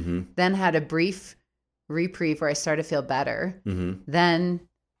here. Then had a brief reprieve where I started to feel better. Then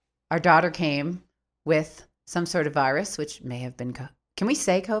our daughter came with some sort of virus, which may have been can we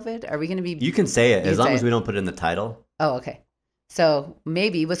say COVID? Are we going to be... You can say it as long as we don't put it in the title. Oh, okay. So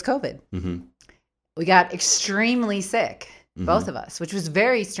maybe it was COVID. We got extremely sick, both of us, which was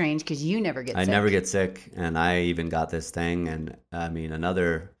very strange because you never get sick. I never get sick, and I even got this thing, and I mean,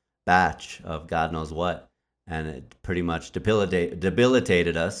 another batch of God knows what, and it pretty much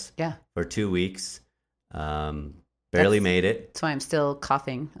debilitated us for 2 weeks. Barely made it. That's why I'm still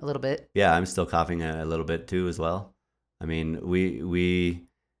coughing a little bit. Yeah, I'm still coughing a little bit too as well. I mean,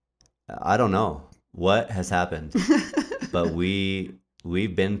 I don't know what has happened, but we've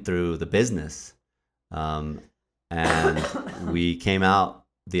been through the business, and we came out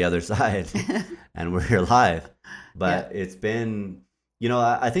the other side, and we're alive. But it's been,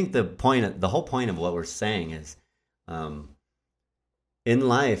 I think the whole point of what we're saying is, in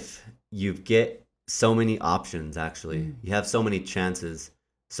life, you get so many options. Actually, you have so many chances,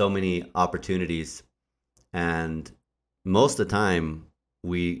 so many opportunities, and most of the time,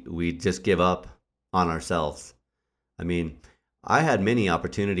 we just give up on ourselves. I mean, I had many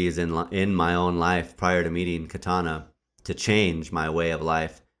opportunities in my own life prior to meeting Katana to change my way of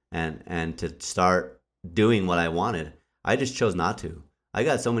life and to start doing what I wanted. I just chose not to. I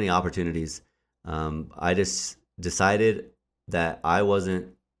got so many opportunities. I just decided that I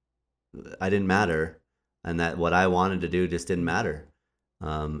didn't matter, and that what I wanted to do just didn't matter.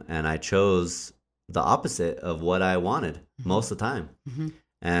 And I chose the opposite of what I wanted most of the time.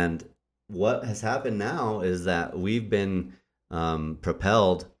 And what has happened now is that we've been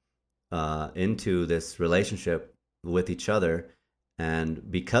propelled into this relationship with each other.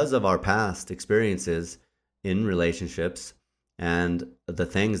 And because of our past experiences in relationships and the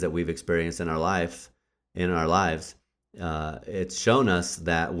things that we've experienced in our lives, it's shown us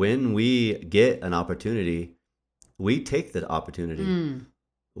that when we get an opportunity, we take the opportunity.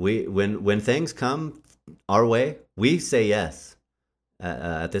 When things come our way, we say yes.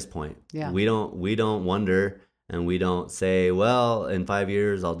 At this point, we don't wonder, and we don't say, well, in 5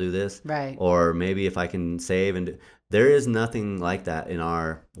 years I'll do this, right? Or maybe if I can save. There is nothing like that in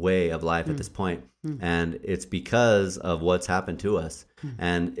our way of life at this point. And it's because of what's happened to us.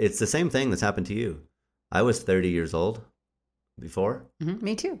 And it's the same thing that's happened to you. I was 30 years old before.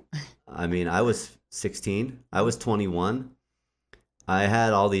 Me too. I mean, I was 16. I was 21. I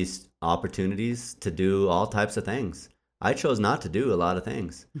had all these opportunities to do all types of things. I chose not to do a lot of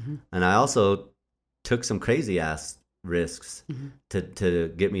things. And I also took some crazy ass risks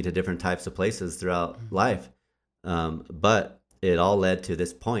to get me to different types of places throughout life. But it all led to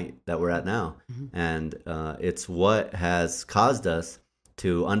this point that we're at now. And it's what has caused us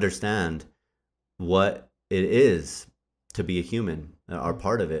to understand what it is to be a human, are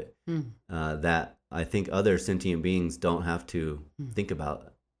part of it, that I think other sentient beings don't have to think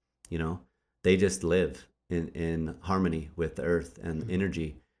about. You know, they just live in harmony with the earth and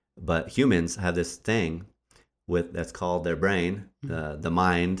energy. But humans have this thing that's called their brain, the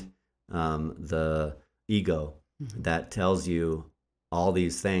mind, the ego, that tells you all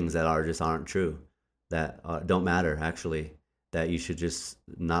these things that aren't true, that don't matter actually, that you should just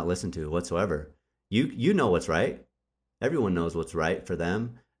not listen to whatsoever. You know what's right. Everyone knows what's right for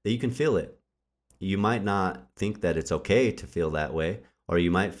them. That you can feel it. You might not think that it's okay to feel that way, or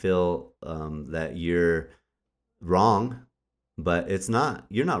you might feel that you're wrong, but it's not.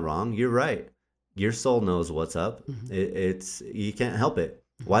 You're not wrong. You're right. Your soul knows what's up. It's you can't help it.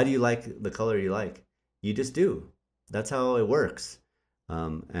 Why do you like the color you like? You just do. That's how it works.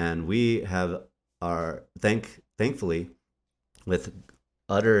 And we have thankfully, with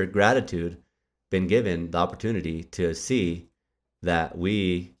utter gratitude, been given the opportunity to see that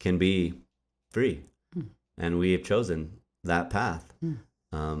we can be free, and we have chosen that path.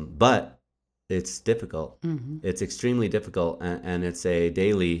 But it's difficult. It's extremely difficult, and it's a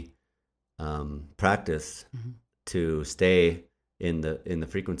daily practice to stay in the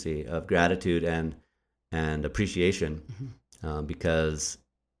frequency of gratitude and appreciation, because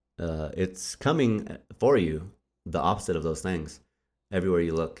it's coming for you, the opposite of those things. Everywhere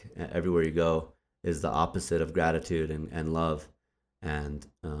you look, everywhere you go, is the opposite of gratitude and love. And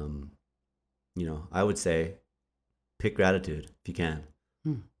I would say pick gratitude if you can.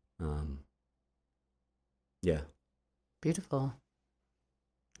 Yeah. Beautiful.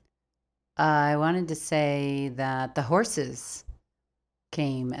 I wanted to say that the horses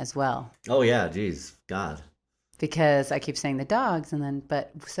came as well. Oh yeah, geez, God. Because I keep saying the dogs,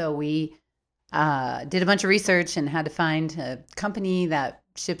 so we did a bunch of research and had to find a company that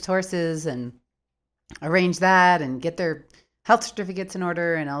ships horses and arrange that and get their health certificates in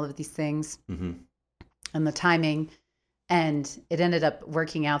order and all of these things, and the timing. And it ended up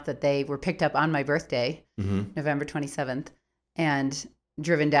working out that they were picked up on my birthday, November 27th, and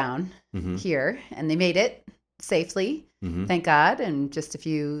driven down here, and they made it safely, thank God, and just a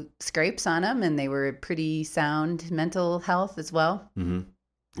few scrapes on them, and they were pretty sound mental health as well. And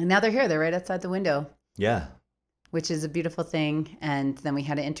now they're here. They're right outside the window. Yeah. Which is a beautiful thing. And then we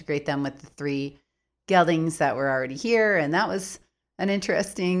had to integrate them with the 3 geldings that were already here, and that was an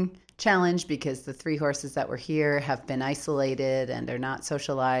interesting challenge because the 3 horses that were here have been isolated and are not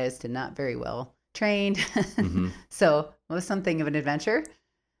socialized and not very well trained. So it was something of an adventure.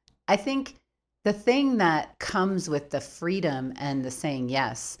 I think the thing that comes with the freedom and the saying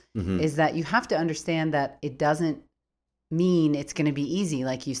yes is that you have to understand that it doesn't mean it's going to be easy,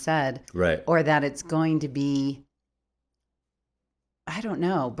 like you said, right? Or that it's going to be, I don't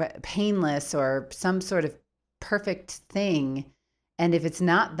know, but painless or some sort of perfect thing. And if it's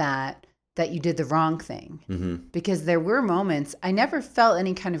not that you did the wrong thing. Because there were moments, I never felt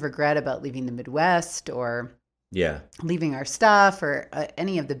any kind of regret about leaving the Midwest or leaving our stuff or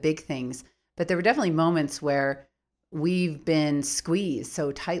any of the big things. But there were definitely moments where we've been squeezed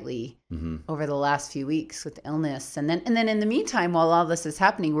so tightly over the last few weeks with illness. And then in the meantime, while all this is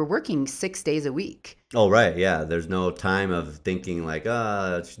happening, we're working 6 days a week. Oh, right. Yeah. There's no time of thinking like,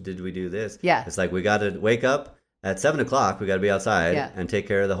 did we do this? Yeah. It's like we got to wake up at 7:00. We got to be outside and take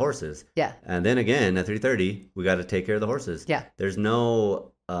care of the horses. Yeah. And then again at 3:30, we got to take care of the horses. Yeah. There's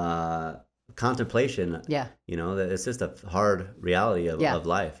no contemplation. Yeah. It's just a hard reality of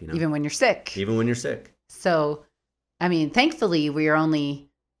life. Even when you're sick. Even when you're sick. So, I mean, thankfully, we're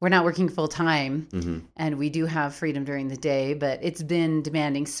not working full time, and we do have freedom during the day, but it's been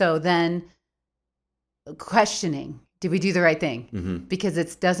demanding. So then questioning, did we do the right thing? Because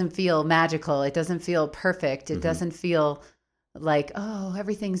it doesn't feel magical. It doesn't feel perfect. It doesn't feel like, oh,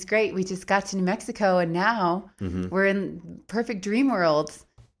 everything's great. We just got to New Mexico and now we're in perfect dream world.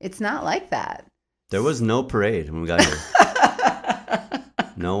 It's not like that. There was no parade when we got here.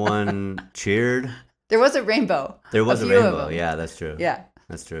 No one cheered. There was a rainbow. There was a rainbow. Yeah, that's true. Yeah.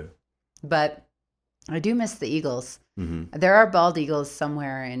 That's true. But I do miss the eagles. There are bald eagles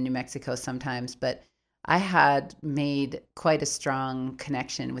somewhere in New Mexico sometimes, but I had made quite a strong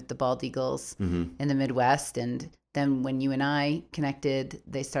connection with the bald eagles in the Midwest. And then when you and I connected,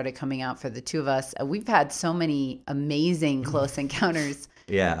 they started coming out for the 2 of us. We've had so many amazing close encounters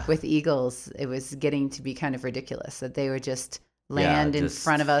with eagles. It was getting to be kind of ridiculous that they would just land in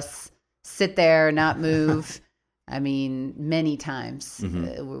front of us, sit there, not move. I mean, many times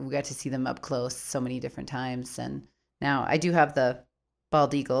we got to see them up close so many different times. And Now, I do have the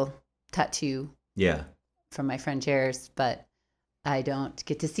bald eagle tattoo Yeah. from my friend Jair's, but I don't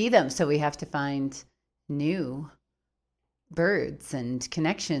get to see them. So we have to find new birds and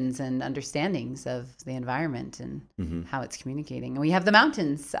connections and understandings of the environment and Mm-hmm. how it's communicating. And we have the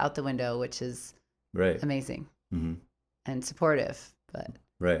mountains out the window, which is Right. amazing Mm-hmm. and supportive. But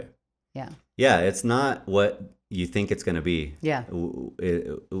Right. yeah. Yeah, it's not what you think it's going to be. Yeah.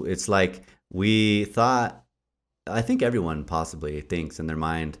 It's like we thought, I think everyone possibly thinks in their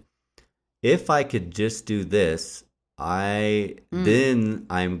mind, if I could just do this, then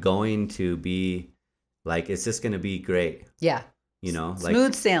I'm going to be like, it's just going to be great. Yeah. You know,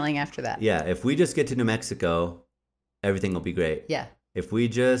 Smooth sailing after that. Yeah, if we just get to New Mexico, everything will be great. Yeah. If we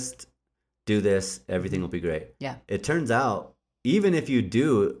just do this, everything will be great. Yeah. It turns out, even if you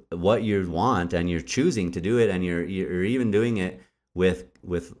do what you want and you're choosing to do it and you're even doing it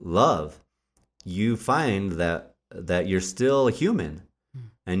with love, you find that you're still human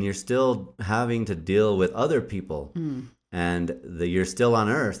and you're still having to deal with other people and you're still on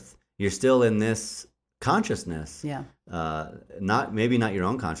earth. You're still in this consciousness. Yeah. Maybe not your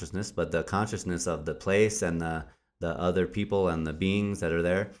own consciousness, but the consciousness of the place and the other people and the beings that are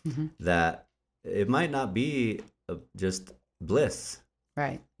there, that it might not be just bliss.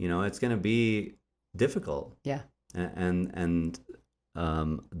 Right. You know, it's going to be difficult. Yeah. And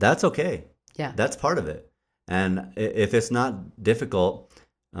that's okay. Yeah. That's part of it. And if it's not difficult,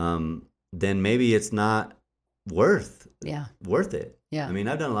 then maybe it's not worth it. Yeah. I mean,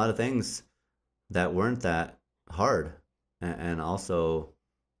 I've done a lot of things that weren't that hard. And also,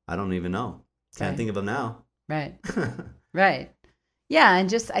 I don't even know. Can't think of them now. Right. Right. Yeah. And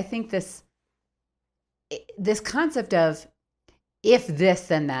just, I think this concept of if this,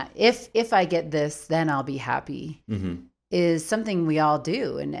 then that, if I get this, then I'll be happy is something we all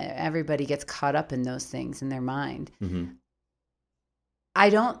do. And everybody gets caught up in those things in their mind.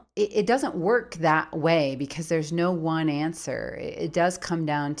 It doesn't work that way because there's no one answer. It does come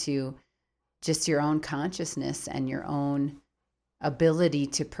down to just your own consciousness and your own ability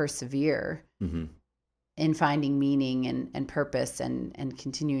to persevere in finding meaning and purpose and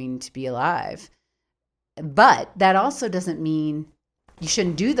continuing to be alive. But that also doesn't mean you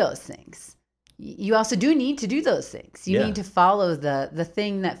shouldn't do those things. You also do need to do those things. You need to follow the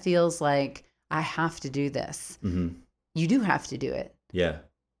thing that feels like, I have to do this. You do have to do it. Yeah.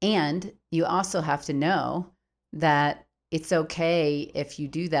 And you also have to know that it's okay if you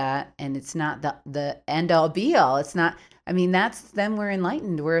do that and it's not the end all be all. It's not, I mean, then we're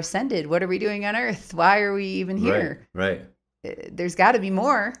enlightened. We're ascended. What are we doing on earth? Why are we even here? Right. There's got to be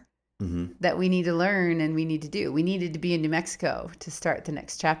more that we need to learn and we need to do. We needed to be in New Mexico to start the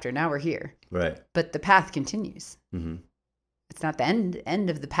next chapter. Now we're here. Right. But the path continues. It's not the end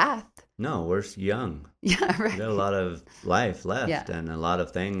of the path. No, we're young. Yeah, right. We got a lot of life left and a lot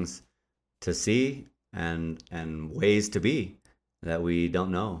of things to see and ways to be that we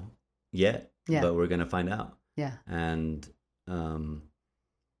don't know yet, but we're going to find out. Yeah. And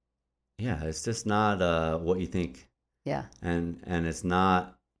it's just not what you think. Yeah. And it's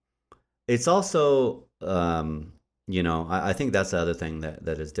not, it's also, I think that's the other thing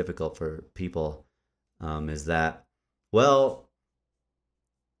that is difficult for people, is that, well,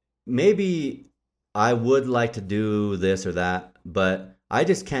 maybe I would like to do this or that, but I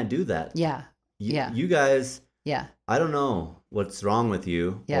just can't do that. Yeah. You guys, yeah. I don't know what's wrong with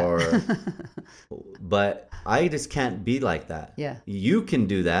you, but I just can't be like that. Yeah. You can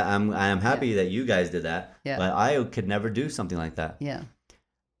do that. I am happy that you guys did that, but I could never do something like that. Yeah.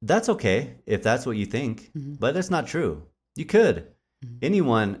 That's okay if that's what you think, but that's not true. You could.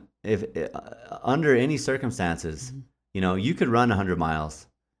 Anyone, if under any circumstances, you could run 100 miles.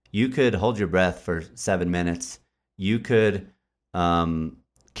 You could hold your breath for 7 minutes. You could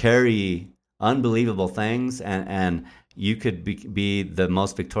carry unbelievable things, and you could be the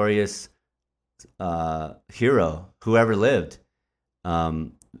most victorious hero who ever lived,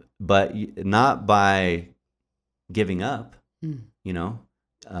 but not by giving up.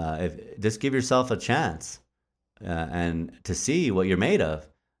 Just give yourself a chance and to see what you're made of.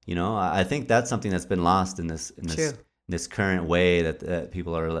 I think that's something that's been lost in this current way that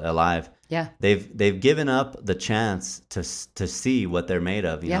people are alive. Yeah, they've given up the chance to see what they're made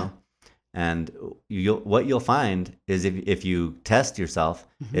of. You know. And what you'll find is if you test yourself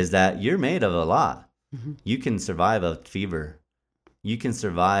is that you're made of a lot. You can survive a fever. You can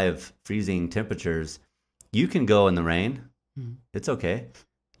survive freezing temperatures. You can go in the rain. It's okay.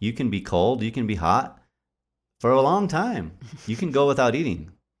 You can be cold. You can be hot for a long time. You can go without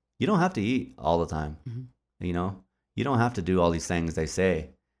eating. You don't have to eat all the time. You don't have to do all these things they say.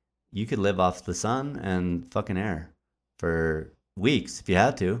 You could live off the sun and fucking air. for weeks if you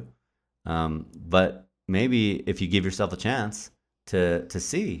had to. But maybe if you give yourself a chance to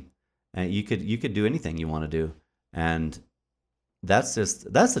see, and you could do anything you want to do, and that's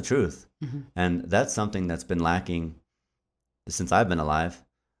the truth, and that's something that's been lacking since I've been alive.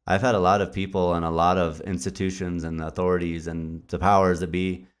 I've had a lot of people and a lot of institutions and authorities and the powers that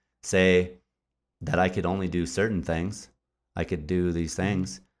be say that I could only do certain things. I could do these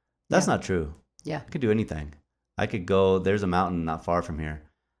things. That's not true. Yeah. I could do anything. I could go, there's a mountain not far from here.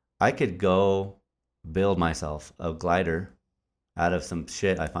 I could go build myself a glider out of some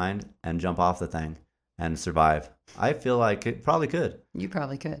shit I find and jump off the thing and survive. I feel like it probably could. You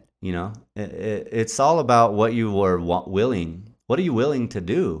probably could. You know, it's all about what you were willing. What are you willing to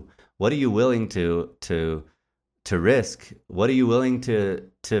do? What are you willing to risk? What are you willing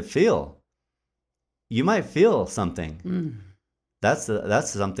to feel? You might feel something. That's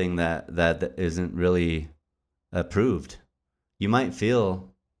something that isn't really approved. You might feel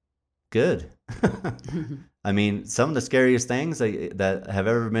good. I mean, some of the scariest things that have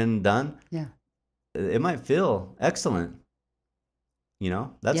ever been done. Yeah. It might feel excellent. You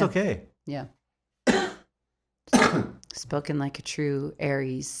know, that's okay. Yeah. Spoken like a true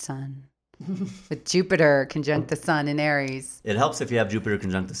Aries sun. With Jupiter conjunct the sun in Aries. It helps if you have Jupiter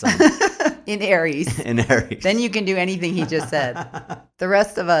conjunct the sun. In Aries. In Aries. Then you can do anything he just said. The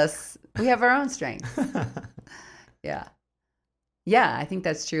rest of us, we have our own strengths. Yeah. Yeah, I think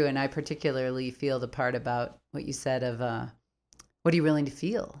that's true. And I particularly feel the part about what you said of what are you willing to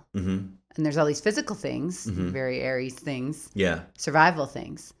feel? Mm-hmm. And there's all these physical things, Mm-hmm. very Aries things, Yeah. survival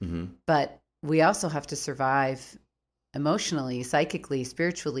things. Mm-hmm. But we also have to survive emotionally, psychically,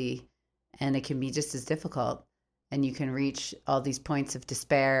 spiritually, and it can be just as difficult. And you can reach all these points of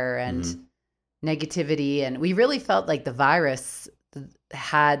despair and negativity. And we really felt like the virus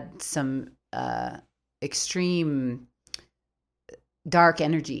had some extreme dark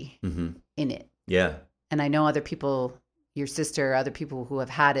energy in it. Yeah. And I know other people, your sister, other people who have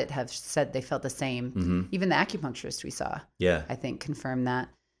had it have said they felt the same. Even the acupuncturist we saw, I think, confirmed that.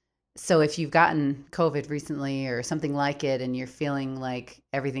 So if you've gotten COVID recently or something like it and you're feeling like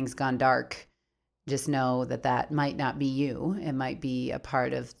everything's gone dark, just know that might not be you. It might be a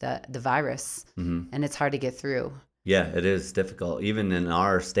part of the virus, and it's hard to get through. Yeah, it is difficult. Even in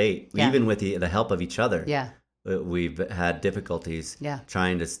our state, even with the help of each other, we've had difficulties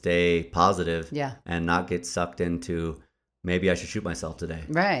trying to stay positive and not get sucked into, maybe I should shoot myself today.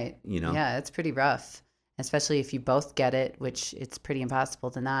 Right. You know? Yeah, it's pretty rough, especially if you both get it, which it's pretty impossible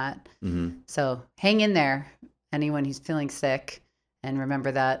to not. So hang in there, anyone who's feeling sick, and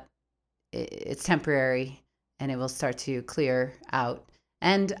remember that it's temporary and it will start to clear out.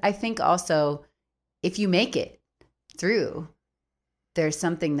 And I think also if you make it through, there's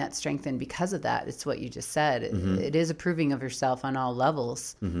something that's strengthened because of that. It's what you just said. It is approving of yourself on all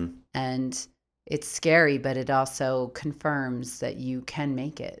levels. And it's scary, but it also confirms that you can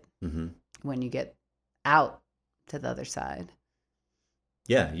make it when you get out to the other side.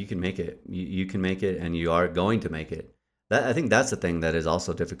 Yeah, you can make it. You can make it, and you are going to make it. I think that's the thing that is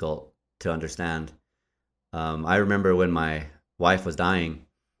also difficult to understand. I remember when my wife was dying,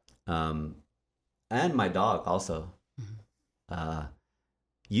 and my dog also.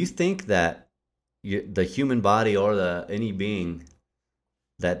 You think that the human body or any being,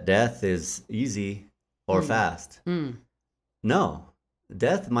 that death is easy or fast. No,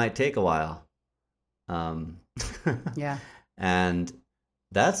 death might take a while. Yeah. And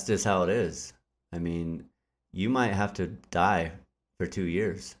that's just how it is. I mean, you might have to die for 2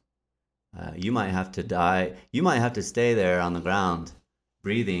 years. You might have to die. You might have to stay there on the ground,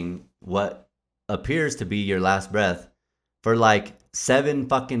 breathing what appears to be your last breath for like 7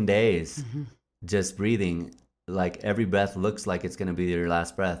 fucking days. Just breathing, like every breath looks like it's going to be your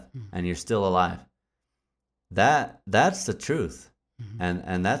last breath, and you're still alive. That's the truth.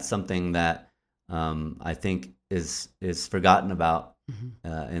 And that's something that I think is forgotten about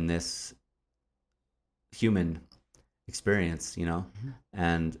in this human experience, you know.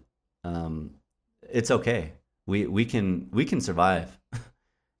 And it's okay. We can survive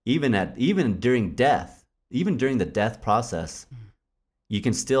even during death, even during the death process. You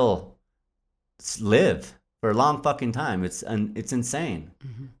can still live for a long fucking time. It's insane.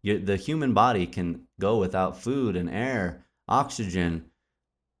 The human body can go without food and air, oxygen,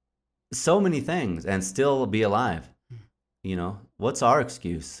 so many things, and still be alive. You know, what's our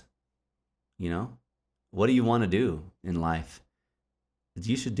excuse? You know, what do you want to do in life?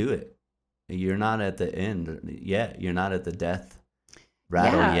 You should do it. You're not at the end yet. You're not at the death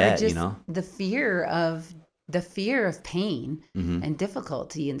rattle yet, just you know? The fear of pain and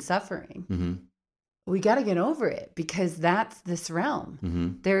difficulty and suffering. we got to get over it because that's this realm. Mm-hmm.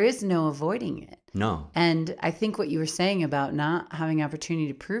 There is no avoiding it. No. And I think what you were saying about not having opportunity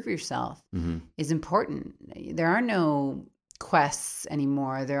to prove yourself Mm-hmm. is important. There are no quests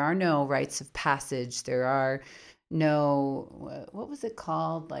anymore. There are no rites of passage. There are no, what was it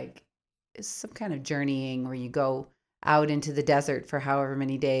called? Like, it's some kind of journeying where you go out into the desert for however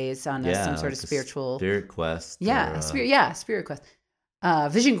many days on some Yeah, sort of like a spiritual, spirit quest yeah, or spirit quest,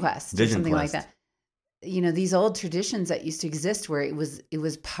 vision quest or vision something like quest. that. These old traditions that used to exist where it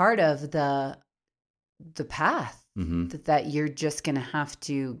was part of the path Mm-hmm. that you're just going to have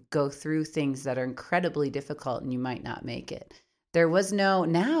to go through things that are incredibly difficult and you might not make it. There was no,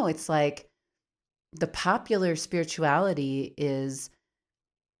 now it's like the popular spirituality is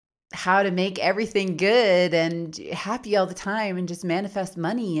how to make everything good and happy all the time and just manifest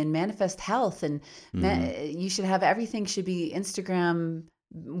money and manifest health. And Mm-hmm. you should have everything should be Instagram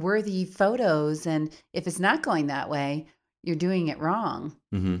worthy photos. And if it's not going that way, you're doing it wrong.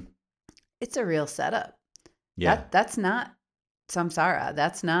 Mm-hmm. It's a real setup. Yeah. That's not samsara.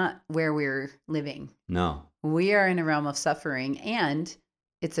 That's not where we're living. No. We are in a realm of suffering and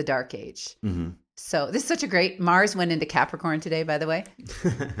it's a dark age. Mm-hmm. So this is such a great, Mars went into Capricorn today, by the way.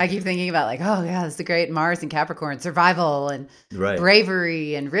 I keep thinking about like, oh yeah, this is a great Mars and Capricorn, survival and Right.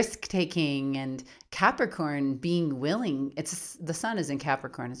 bravery and risk taking, and Capricorn being willing. It's the sun is in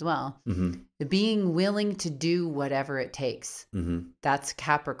Capricorn as well. Mm-hmm. The being willing to do whatever it takes. Mm-hmm. That's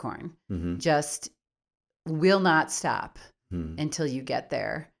Capricorn. Mm-hmm. Just will not stop Mm-hmm. until you get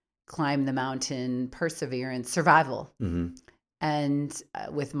there. Climb the mountain, perseverance, survival. Mm-hmm. And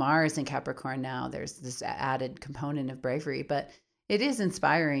with Mars and Capricorn now, there's this added component of bravery. But it is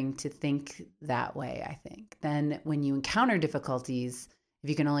inspiring to think that way, I think. Then when you encounter difficulties, if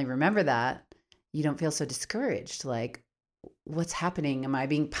you can only remember that, you don't feel so discouraged. Like, what's happening? Am I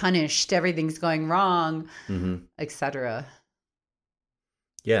being punished? Everything's going wrong, Mm-hmm. etc.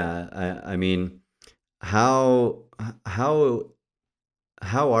 Yeah. I mean, how how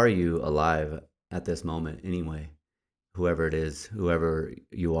how are you alive at this moment anyway? Whoever it is, whoever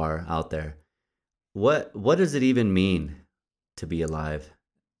you are out there, what does it even mean to be alive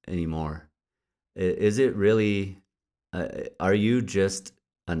anymore? Is it really? Are you just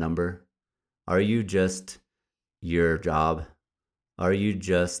a number? Are you just your job? Are you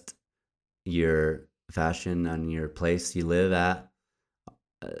just your fashion and your place you live at?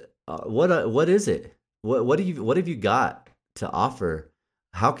 What is it? What have you got to offer?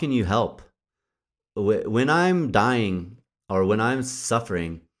 How can you help? When I'm dying or when I'm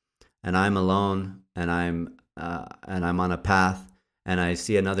suffering and I'm alone and I'm on a path and I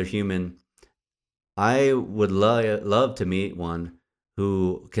see another human, I would love to meet one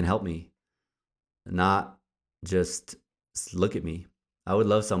who can help me, not just look at me. I would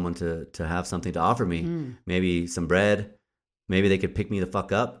love someone to have something to offer me. Mm. Maybe some bread. Maybe they could pick me the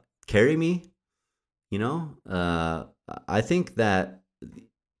fuck up, carry me. I think that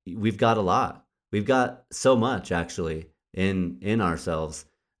we've got a lot. We've got so much actually in ourselves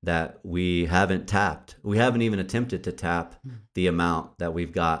that we haven't tapped. We haven't even attempted to tap the amount that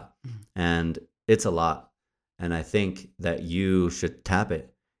we've got, and it's a lot. And I think that you should tap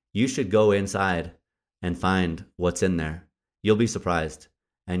it. You should go inside and find what's in there. You'll be surprised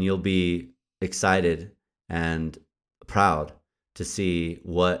and you'll be excited and proud to see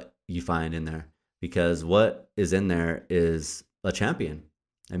what you find in there, because what is in there is a champion.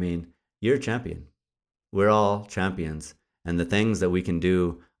 I mean, you're a champion. We're all champions, and the things that we can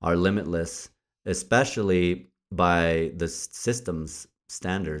do are limitless, especially by the system's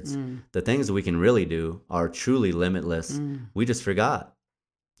standards. The things that we can really do are truly limitless. We just forgot.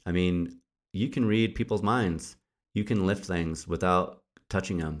 I mean, you can read people's minds. You can lift things without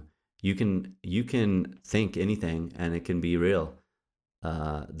touching them. You can think anything and it can be real.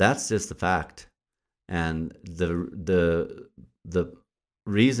 That's just the fact. And the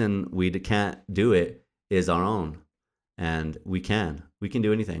reason we can't do it is our own. And we can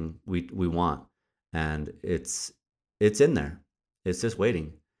do anything we want, and it's in there. It's just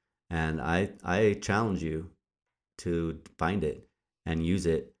waiting. And I challenge you to find it and use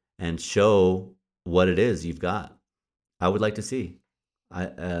it and show what it is you've got. I would like to see.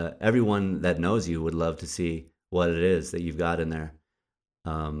 Everyone that knows you would love to see what it is that you've got in there,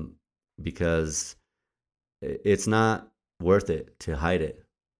 because it's not worth it to hide it.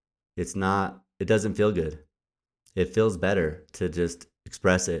 It's not. It doesn't feel good. It feels better to just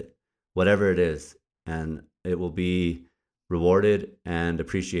express it, whatever it is, and it will be rewarded and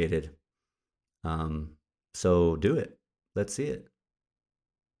appreciated. So do it. Let's see it.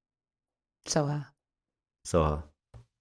 So, So